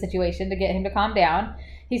remedy the situation to get him to calm down.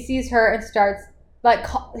 He sees her and starts, like,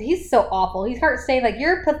 he's so awful. He starts saying, like,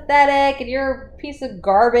 you're pathetic and you're a piece of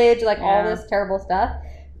garbage, like all this terrible stuff.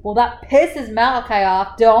 Well, that pisses Malachi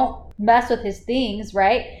off. Don't mess with his things,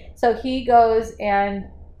 right? So he goes and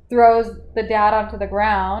throws the dad onto the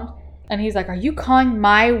ground. And he's like, are you calling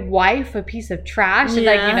my wife a piece of trash? And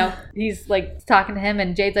like, you know, he's like talking to him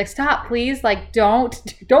and Jade's like, stop, please. Like, don't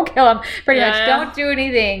kill him. Pretty much. Don't do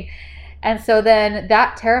anything. And so then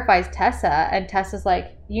that terrifies Tessa. And Tessa's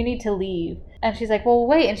like, you need to leave. And she's like, well,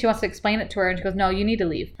 wait. And she wants to explain it to her. And she goes, no, you need to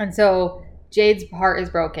leave. And so Jade's heart is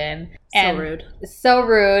broken. So rude. So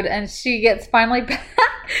rude. And she gets finally back.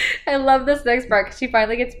 I love this next part because she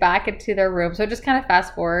finally gets back into their room. So it just kind of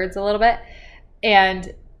fast forwards a little bit.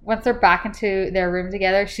 And once they're back into their room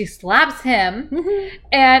together, she slaps him.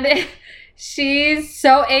 And she's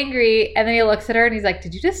so angry. And then he looks at her and he's like,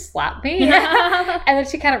 did you just slap me? And then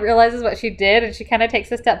she kind of realizes what she did. And she kind of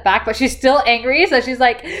takes a step back. But she's still angry. So she's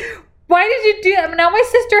like, why did you do that? I mean, now my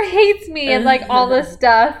sister hates me and like all this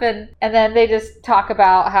stuff. And then they just talk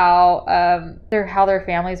about how their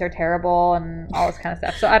families are terrible and all this kind of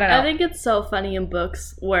stuff. So I don't know. I think it's so funny in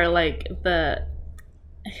books where like the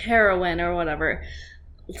heroine or whatever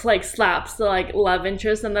like slaps the like love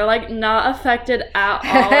interest and they're like not affected at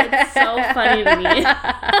all. It's so funny to me.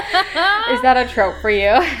 Is that a trope for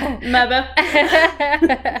you? Maybe.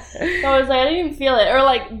 I was like, I didn't even feel it. Or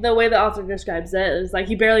like the way the author describes it is like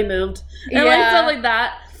he barely moved. And like stuff like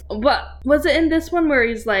that. But was it in this one where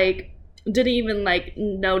he's like didn't even like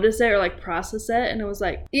notice it or like process it and it was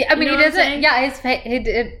like I mean he doesn't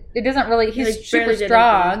it doesn't really he's like, super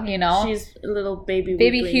strong, you know. She's a little baby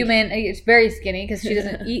human. It's very skinny because she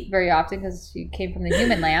doesn't eat very often because she came from the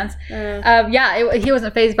human lands. He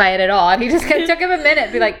wasn't fazed by it at all. He just took him a minute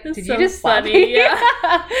to be like, did you just slap me? Yeah.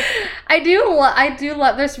 I do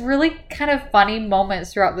love there's really kind of funny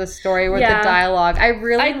moments throughout this story with the dialogue. I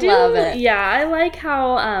love it. Yeah, I like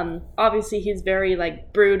how obviously he's very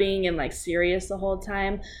like brooding and like serious the whole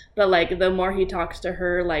time, but like the more he talks to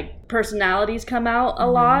her, like personalities come out a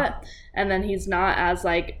lot. And then he's not as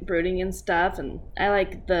like brooding and stuff, and I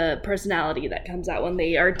like the personality that comes out when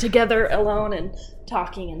they are together alone and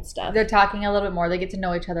talking and stuff. They're talking a little bit more, they get to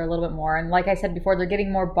know each other a little bit more, and like I said before, they're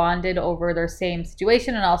getting more bonded over their same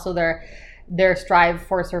situation and also their strive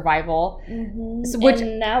for survival. And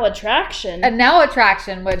now attraction,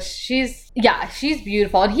 which she's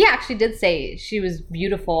beautiful. And he actually did say she was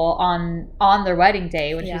beautiful on their wedding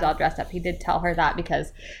day when she was all dressed up. He did tell her that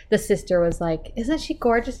because the sister was like, isn't she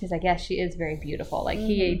gorgeous? He's like, yes, she is very beautiful. Like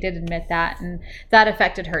he did admit that, and that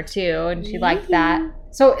affected her too, and she liked that.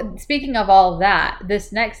 So speaking of all of that,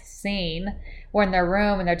 this next scene, we're in their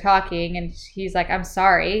room and they're talking and he's like, I'm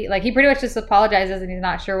sorry. Like he pretty much just apologizes and he's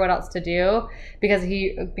not sure what else to do because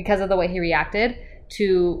of the way he reacted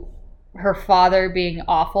to her father being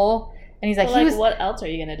awful. And he's like, what else are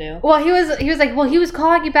you gonna do? Well, he was like, well, he was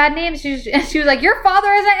calling you bad names. She was like, your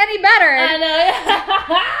father isn't any better. I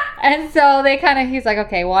know. And so he's like,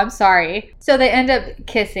 okay, well, I'm sorry. So they end up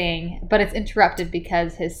kissing, but it's interrupted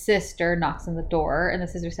because his sister knocks on the door and the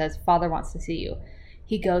sister says, father wants to see you.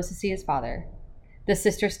 He goes to see his father. The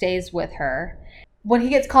sister stays with her. When he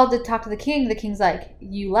gets called to talk to the king's like,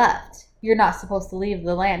 you left. You're not supposed to leave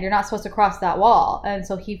the land. You're not supposed to cross that wall. And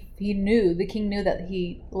so the king knew that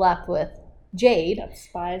he left with Jade. Got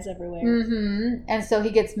spies everywhere. And so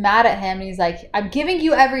he gets mad at him. And he's like, I'm giving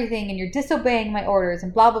you everything and you're disobeying my orders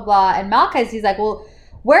and blah, blah, blah. And he's like, well,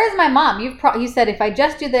 where's my mom? You said if I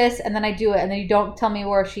just do this and then I do it and then you don't tell me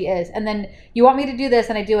where she is. And then you want me to do this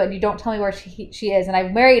and I do it and you don't tell me where she is. And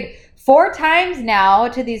I've married 4 times now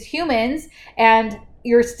to these humans and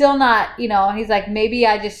you're still not, and he's like, maybe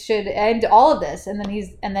I just should end all of this. And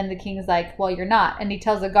then the king is like, well, you're not. And he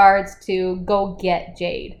tells the guards to go get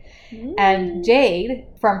Jade. And Jade,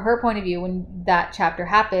 from her point of view, when that chapter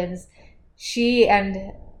happens, she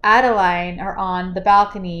and Adeline are on the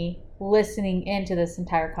balcony listening into this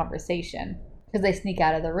entire conversation because they sneak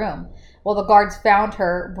out of the room. Well, the guards found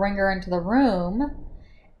her, bring her into the room,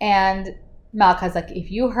 and Malachi's like,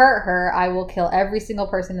 if you hurt her, I will kill every single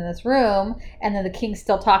person in this room. And then the king's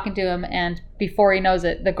still talking to him, and before he knows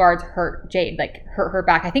it, the guards hurt Jade, like hurt her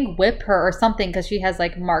back. I think whip her or something, because she has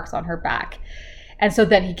like marks on her back. And so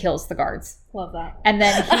then he kills the guards. Love that. And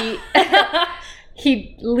then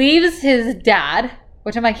he leaves his dad,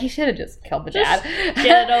 which I'm like, he should have just killed the dad.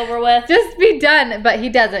 Get it over with. Just be done. But he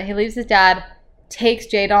doesn't. He leaves his dad, takes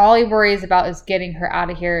Jade. All he worries about is getting her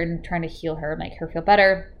out of here and trying to heal her, make her feel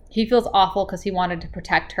better. He feels awful because he wanted to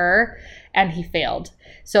protect her, and he failed.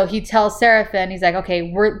 So he tells Seraphim, he's like,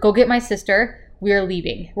 okay, go get my sister. We're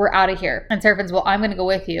leaving. We're out of here. And Seraphim's, well, I'm going to go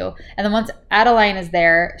with you. And then once Adeline is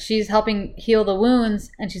there, she's helping heal the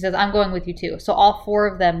wounds, and she says, I'm going with you too. So all 4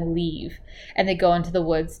 of them leave, and they go into the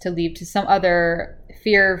woods to leave to some other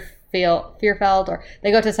Fearfeld, or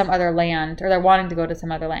they go to some other land, or they're wanting to go to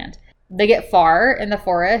some other land. They get far in the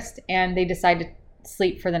forest, and they decide to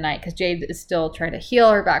sleep for the night because Jade is still trying to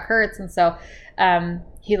heal. Her back hurts, and so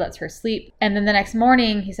he lets her sleep. And then the next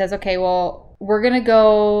morning he says, okay, well, we're gonna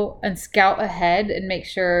go and scout ahead and make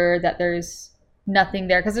sure that there's nothing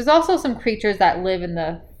there, because there's also some creatures that live in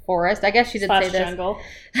the forest. I guess she did say this jungle.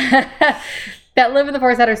 that live in the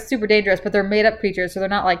forest that are super dangerous, but they're made up creatures, so they're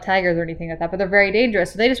not like tigers or anything like that, but they're very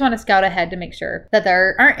dangerous. So they just want to scout ahead to make sure that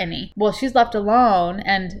there aren't any. Well, she's left alone,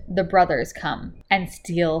 and the brothers come and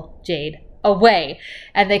steal Jade away,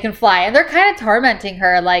 and they can fly, and they're kind of tormenting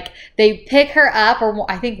her. Like, they pick her up, or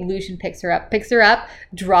I think Lucian picks her up,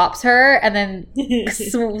 drops her, and then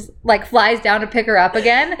like flies down to pick her up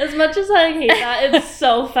again. As much as I hate that, it's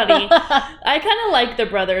so funny. I kind of like the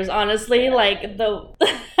brothers, honestly. Like,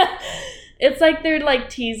 it's like they're like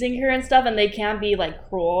teasing her and stuff, and they can be like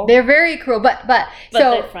cruel. They're very cruel, but so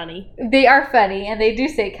they're funny. They are funny, and they do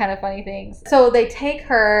say kind of funny things. So they take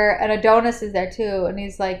her, and Adonis is there too, and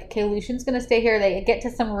he's like, okay, Lucian's gonna stay here. They get to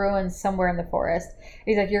some ruins somewhere in the forest. And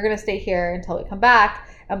he's like, you're gonna stay here until we come back.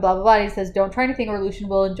 And blah, blah, blah. And he says, don't try anything or Lucian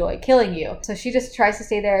will enjoy killing you. So she just tries to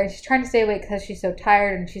stay there. And she's trying to stay awake because she's so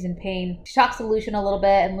tired and she's in pain. She talks to Lucian a little bit,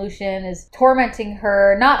 and Lucian is tormenting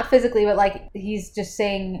her. Not physically, but like he's just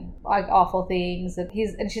saying like awful things.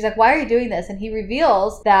 And she's like, why are you doing this? And he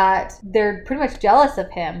reveals that they're pretty much jealous of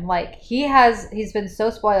him. Like, he's been so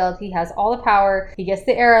spoiled. He has all the power. He gets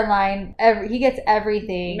the heir in line. He gets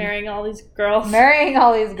everything. Marrying all these girls.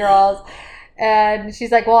 And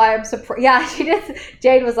she's like, well, I'm surprised. Yeah, she did.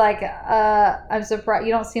 Jade was like, I'm surprised.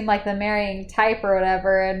 You don't seem like the marrying type or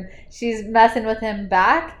whatever. And she's messing with him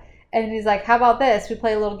back. And he's like, how about this? We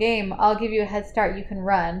play a little game. I'll give you a head start. You can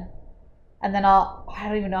run. And then I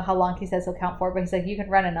don't even know how long he says he'll count for, but he's like, you can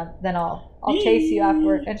run, and then I'll chase you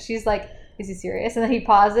afterward. And she's like, is he serious? And then he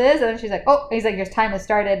pauses, and then she's like, oh, and he's like, your time has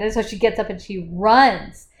started. And so she gets up and she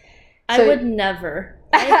runs. I would never.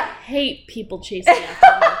 I hate people chasing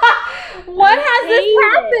after me. What has this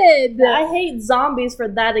happened? I hate zombies for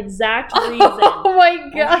that exact reason. Oh my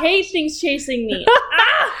god! I hate things chasing me.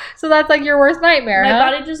 So that's like your worst nightmare.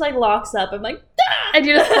 My body just like locks up. I'm like, ah! And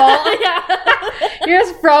you just fall. Yeah. You're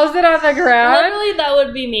just frozen on the ground. Literally, that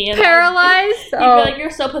would be me. And paralyzed. You'd be like,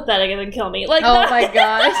 you're so pathetic, and then kill me. Like, oh my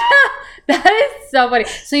gosh. That is so funny.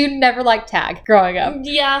 So you never liked tag growing up?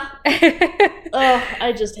 Yeah. Oh,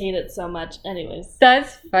 I just hate it so much. Anyways.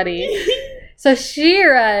 That's funny. So she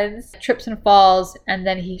runs, trips and falls, and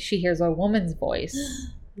then she hears a woman's voice.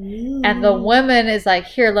 Ooh. And the woman is like,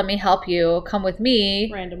 here, let me help you. Come with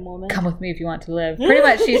me. Random woman. Come with me if you want to live. Pretty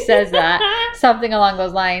much she says that. Something along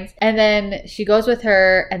those lines. And then she goes with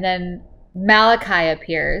her, and then Malachi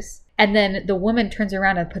appears. And then the woman turns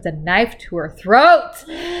around and puts a knife to her throat.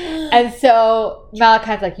 And so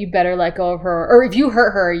Malachi's like, you better let go of her. Or if you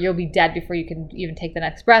hurt her, you'll be dead before you can even take the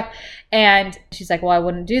next breath. And she's like, well, I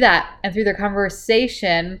wouldn't do that. And through their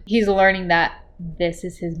conversation, he's learning that this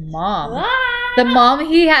is his mom. Ah! The mom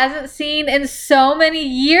he hasn't seen in so many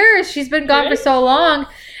years. She's been gone for so long.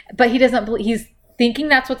 But he doesn't believe. He's thinking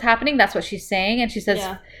that's what's happening. That's what she's saying. And she says...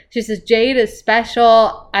 Yeah. She says, Jade is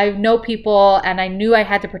special. I know people, and I knew I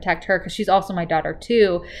had to protect her because she's also my daughter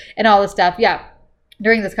too, and all this stuff. Yeah,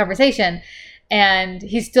 during this conversation. And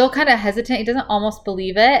he's still kind of hesitant. He doesn't almost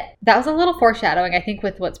believe it. That was a little foreshadowing, I think,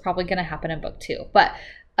 with what's probably going to happen in book 2. But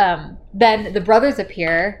then the brothers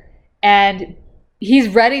appear, and he's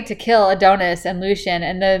ready to kill Adonis and Lucian.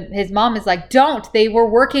 And his mom is like, don't. They were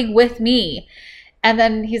working with me. And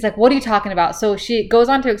then he's like, what are you talking about? So she goes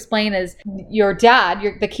on to explain is your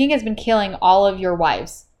dad, the king has been killing all of your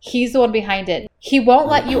wives. He's the one behind it. He won't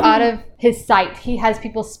let you out of his sight. He has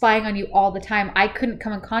people spying on you all the time. I couldn't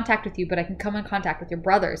come in contact with you, but I can come in contact with your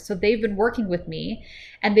brothers. So they've been working with me,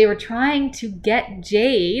 and they were trying to get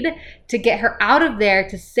Jade to get her out of there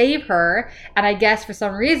to save her. And I guess for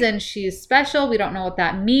some reason she's special. We don't know what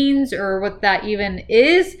that means or what that even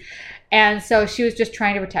is. And so she was just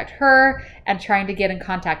trying to protect her and trying to get in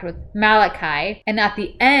contact with Malachi. And at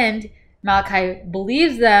the end, Malachi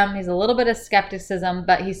believes them. He's a little bit of skepticism,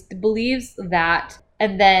 but he believes that.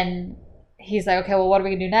 And then he's like, okay, well, what are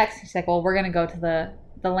we going to do next? He's like, well, we're going to go to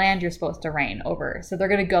the land you're supposed to reign over. So they're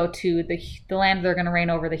going to go to the land they're going to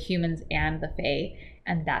reign over the humans and the Fae.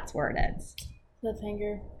 And that's where it ends.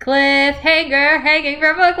 Cliffhanger, hanging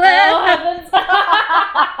from a cliff. Oh, heavens.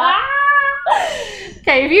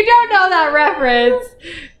 Okay, if you don't know that reference,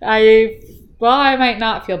 I might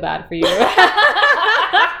not feel bad for you.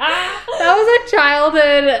 That was a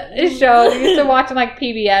childhood show we used to watch on like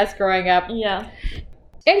PBS growing up. Yeah.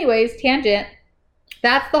 Anyways, tangent.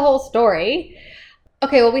 That's the whole story.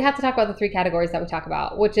 Okay, well, we have to talk about the 3 categories that we talk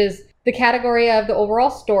about, which is the category of the overall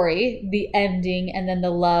story, the ending, and then the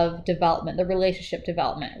love development, the relationship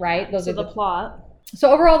development, right? Those are the plot.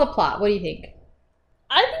 So overall, the plot, what do you think?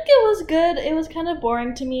 I think it was good. It was kind of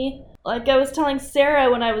boring to me. Like I was telling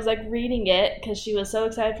Sarah when I was like reading it, because she was so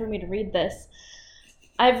excited for me to read this.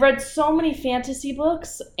 I've read so many fantasy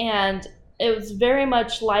books, and it was very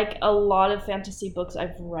much like a lot of fantasy books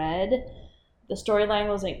I've read. The storyline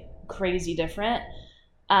wasn't crazy different.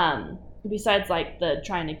 Besides like the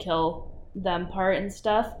trying to kill them part and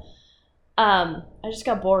stuff. I just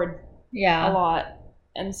got bored. Yeah. A lot.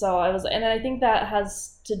 And so and I think that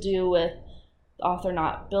has to do with the author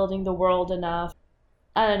not building the world enough.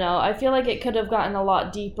 I don't know. I feel like it could have gotten a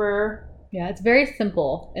lot deeper. Yeah, it's very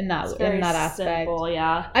simple in that aspect. Simple,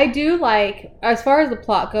 yeah. I do like, as far as the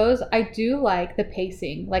plot goes, I do like the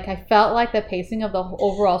pacing. Like, I felt like the pacing of the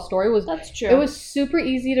overall story was... That's true. It was super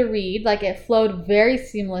easy to read. Like, it flowed very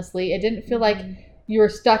seamlessly. It didn't feel like you were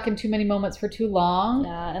stuck in too many moments for too long.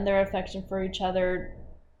 Yeah, and their affection for each other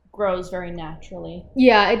grows very naturally.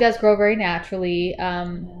 Yeah, it does grow very naturally.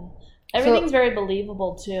 Everything's very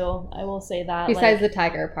believable too. I will say that. Besides the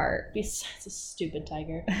tiger part. Besides the stupid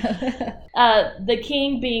tiger. The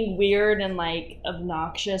king being weird and like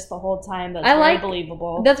obnoxious the whole time. That's very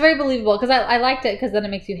believable. That's very believable because I liked it because then it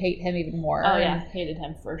makes you hate him even more. Oh yeah, hated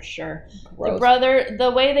him for sure. Gross. The brother,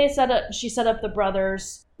 the way she set up the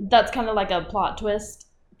brothers, that's kind of like a plot twist.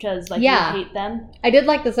 Because you hate them. I did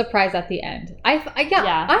like the surprise at the end. I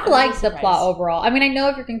liked the plot overall. I mean, I know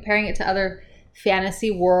if you're comparing it to other fantasy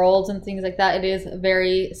worlds and things like that, it is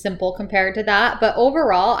very simple compared to that, but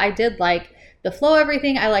overall I did like the flow of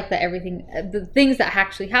everything. I like that the things that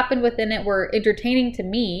actually happened within it were entertaining to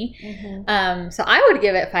me. So I would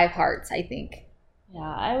give it 5 hearts, I think.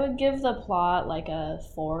 I would give the plot like a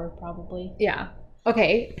 4 probably.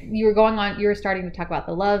 Okay, you were starting to talk about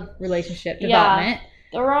the love relationship development.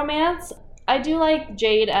 The romance, I do like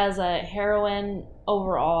Jade as a heroine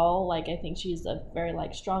overall. Like, I think she's a very,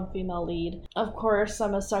 like, strong female lead. Of course,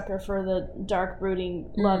 I'm a sucker for the dark,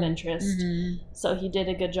 brooding love interest. So he did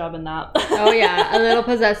a good job in that. Oh, yeah. A little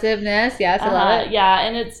possessiveness. Yes, I love it. Yeah,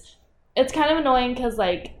 and it's kind of annoying because,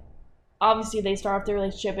 like, obviously they start off the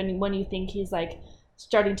relationship, and when you think he's, like,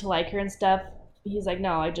 starting to like her and stuff, he's like,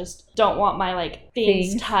 no, I just don't want my, like,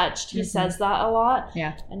 things touched. He says that a lot.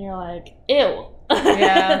 Yeah. And you're like, ew.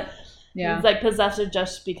 Yeah. Yeah. He's like possessive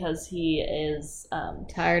just because he is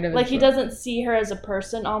tired of it. Like, he doesn't see her as a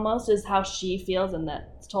person, almost, is how she feels, and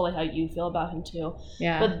that's totally how you feel about him too.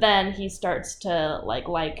 Yeah. But then he starts to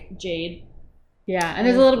like Jade. Yeah, and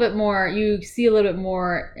there's a little bit more, you see a little bit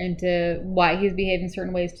more into why he's behaving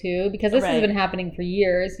certain ways too, because this has been happening for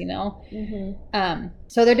years, you know.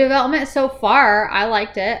 So their development so far, I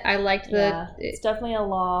liked it. I liked it's definitely a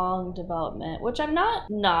long development, which I'm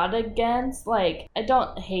not against. Like, I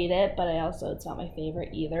don't hate it, but it's not my favorite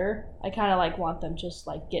either. I kind of like want them just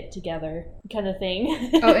like get together kind of thing.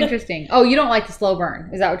 Oh, interesting. Oh, you don't like the slow burn.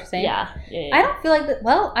 Is that what you're saying? Yeah. I don't feel like that.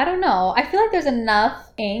 Well, I don't know. I feel like there's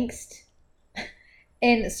enough angst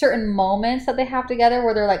in certain moments that they have together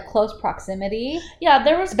where they're like close proximity. Yeah,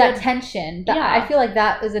 there was that tension. I feel like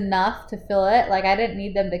that is enough to fill it. Like, I didn't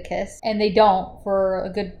need them to kiss, and they don't for a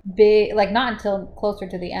good bit, like not until closer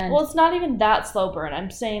to the end. Well, it's not even that slow burn. I'm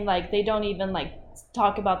saying like they don't even like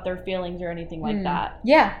talk about their feelings or anything like that.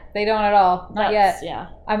 Yeah, they don't at all. Not yet. Yeah.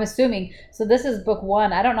 I'm assuming. So this is book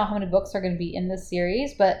 1. I don't know how many books are going to be in this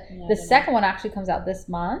series, but the second one actually comes out this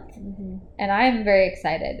month. And I am very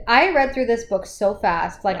excited. I read through this book so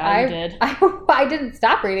fast. Like I didn't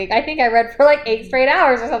stop reading. I think I read for like 8 straight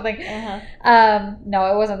hours or something.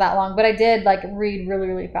 No, it wasn't that long, but I did like read really,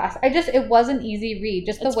 really fast. It was an easy read.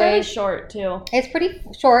 Just the way it's pretty short too. It's pretty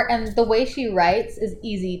short, and the way she writes is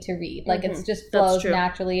easy to read. Like it's just flows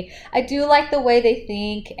naturally. I do like the way they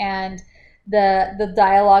think and the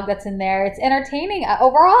dialogue that's in there. It's entertaining.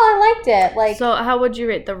 Overall, I liked it. Like, so how would you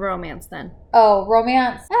rate the romance then? Oh,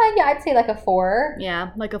 romance? Yeah, I'd say like a 4.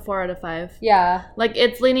 Yeah, like a 4 out of 5. Yeah, like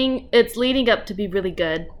it's leading up to be really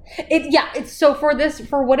good. It's so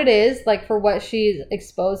for what it is, like for what she's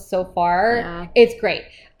exposed so far, it's great.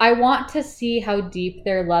 I want to see how deep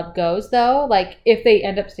their love goes, though. Like if they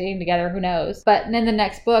end up staying together, who knows? But in the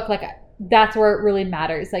next book, like, that's where it really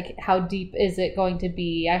matters. Like, how deep is it going to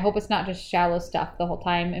be? I hope it's not just shallow stuff the whole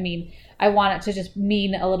time. I mean, I want it to just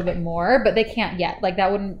mean a little bit more, but they can't yet. Like,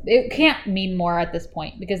 it can't mean more at this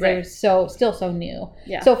point because they're still so new.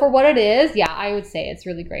 Yeah. So for what it is, I would say it's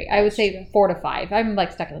really great. I would say 4 to 5. I'm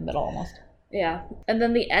like stuck in the middle almost. Yeah. And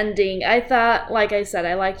then the ending, I thought, like I said,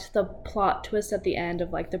 I liked the plot twist at the end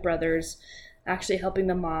of like the brothers actually helping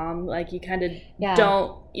the mom. Like, you kind of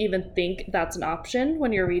don't even think that's an option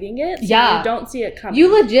when you're reading it. So you don't see it coming.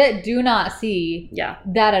 You legit do not see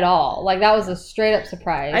that at all. Like, that was a straight up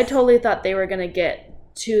surprise. I totally thought they were going to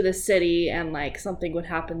get to the city and like something would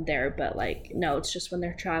happen there, but like, no, it's just when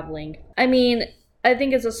they're traveling. I mean, I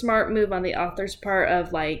think it's a smart move on the author's part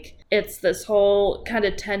of like, it's this whole kind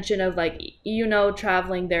of tension of like,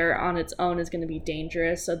 traveling there on its own is going to be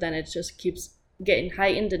dangerous. So then it just keeps getting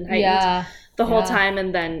heightened the whole time,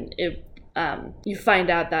 and then it you find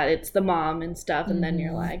out that it's the mom and stuff, and then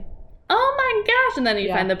you're like, oh my gosh, and then you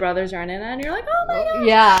find the brothers aren't in it, and you're like, oh my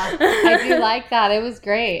gosh. I do like that. It was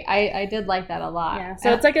great. I did like that a lot.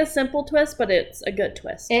 So it's like a simple twist, but it's a good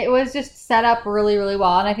twist. It was just set up really, really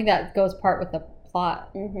well, and I think that goes part with the plot.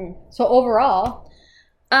 So overall,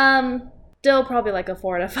 still probably like a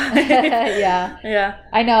 4 out of 5. Yeah.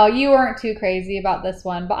 I know you weren't too crazy about this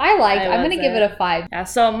one, but I'm going to give it a 5. Yeah,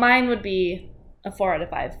 so mine would be a 4 out of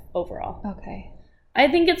 5 overall. Okay. I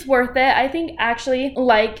think it's worth it. I think actually,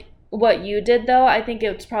 like what you did though, I think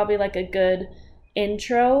it's probably like a good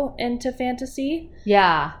intro into fantasy.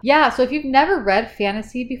 Yeah. So if you've never read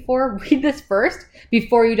fantasy before, read this first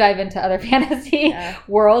before you dive into other fantasy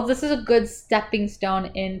worlds. This is a good stepping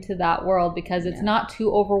stone into that world because it's not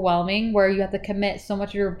too overwhelming where you have to commit so much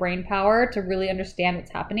of your brain power to really understand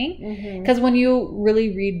what's happening. Because when you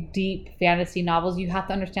really read deep fantasy novels, you have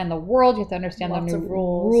to understand the world, you have to understand the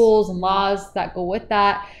rules and laws that go with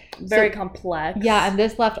that. Very complex. Yeah, and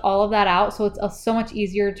this left all of that out, so it's so much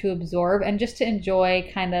easier to absorb and just to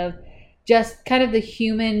enjoy kind of the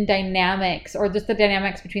human dynamics, or just the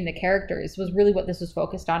dynamics between the characters was really what this was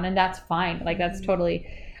focused on, and that's fine. Like, that's totally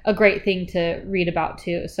a great thing to read about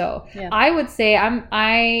too. So I would say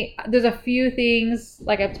there's a few things,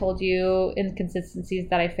 like I've told you, inconsistencies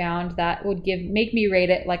that I found that would make me rate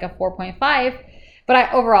it like a 4.5, but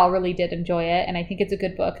I overall really did enjoy it, and I think it's a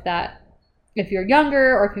good book that if you're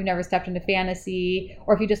younger, or if you've never stepped into fantasy,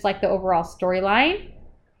 or if you just like the overall storyline,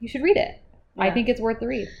 you should read it. I think it's worth the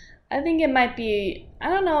read. I think it might be, I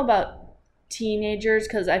don't know about teenagers,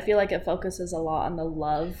 because I feel like it focuses a lot on the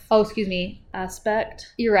love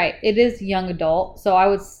aspect. You're right. It is young adult, so I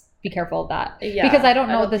would be careful of that. Because I don't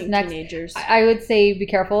know what this next... Teenagers. I would say be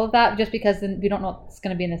careful of that, just because then we don't know what's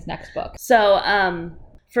going to be in this next book. So,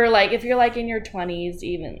 for like, if you're like in your 20s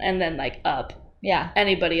even, and then like up,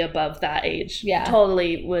 anybody above that age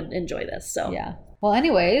totally would enjoy this. So well,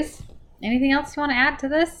 anyways, anything else you want to add to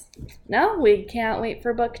this? No, we can't wait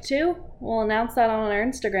for book 2. We'll announce that on our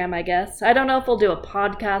Instagram, I guess. I don't know if we'll do a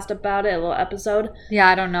podcast about it, a little episode.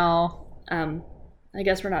 I don't know. I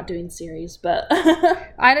guess we're not doing series, but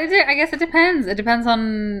I guess it depends. It depends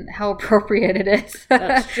on how appropriate it is.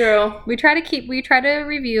 That's true. We try to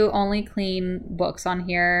review only clean books on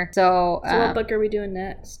here. So what book are we doing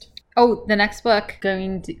next? Oh, the next book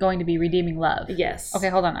going to be Redeeming Love. Yes. Okay,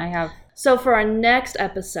 hold on. So for our next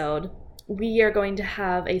episode, we are going to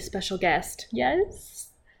have a special guest.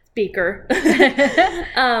 Yes. Speaker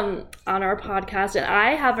on our podcast, and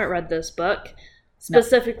I haven't read this book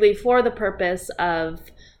specifically for the purpose of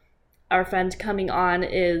our friend coming on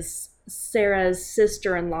is Sarah's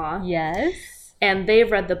sister-in-law. Yes. And they've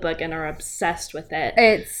read the book and are obsessed with it.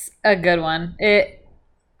 It's a good one.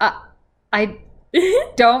 I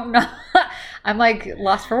don't know. I'm like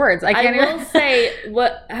lost for words. I will say,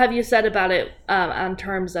 what have you said about it on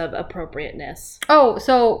terms of appropriateness? Oh,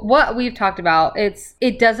 so what we've talked about,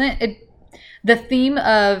 The theme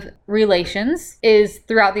of relations is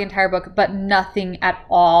throughout the entire book, but nothing at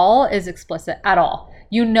all is explicit at all.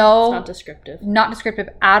 You know, it's not descriptive. Not descriptive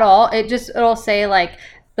at all. It'll say like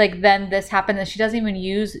then this happened, and she doesn't even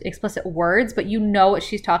use explicit words, but you know what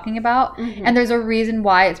she's talking about. Mm-hmm. And there's a reason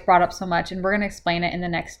why it's brought up so much, and we're going to explain it in the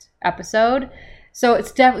next episode. So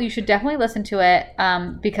it's you should definitely listen to it,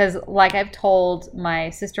 because like I've told my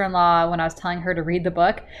sister-in-law when I was telling her to read the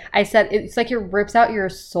book, I said it's like it rips out your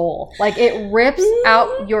soul. Like it rips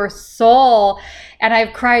out your soul. And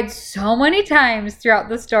I've cried so many times throughout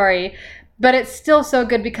the story. But it's still so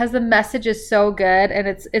good because the message is so good, and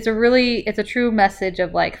it's a true message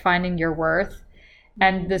of like finding your worth.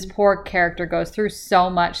 And this poor character goes through so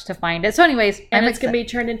much to find it. So anyways, and it's going to be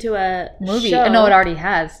turned into a movie. Show. No, it already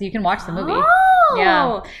has. You can watch the movie. Oh.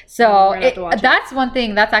 Yeah. So that's one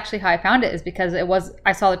thing. That's actually how I found it, is because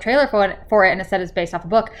I saw the trailer for it and it said it's based off a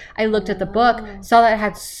book. I looked at the book, saw that it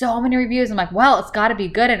had so many reviews. I'm like, well, it's got to be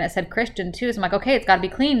good. And it said Christian too. So I'm like, okay, it's got to be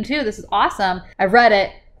clean too. This is awesome. I read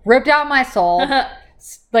it. Ripped out my soul,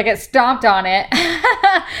 like it stomped on it.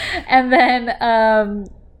 And then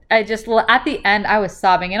I just, at the end, I was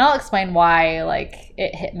sobbing. And I'll explain why, like,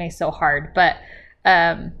 it hit me so hard. But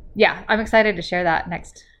yeah, I'm excited to share that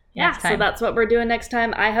next time. So that's what we're doing next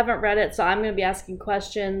time. I haven't read it, so I'm going to be asking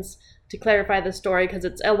questions to clarify the story because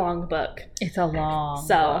it's a long book. It's a long book.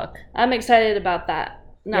 So I'm excited about that.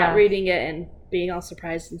 Not reading it and being all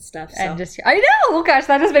surprised and stuff. So. And I know. Oh gosh,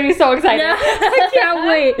 that just made me so excited. Yeah. I can't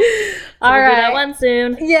wait. All right. We'll do that one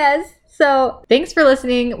soon. Yes. So thanks for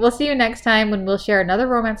listening. We'll see you next time when we'll share another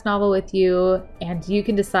romance novel with you, and you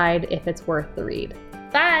can decide if it's worth the read.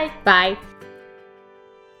 Bye. Bye.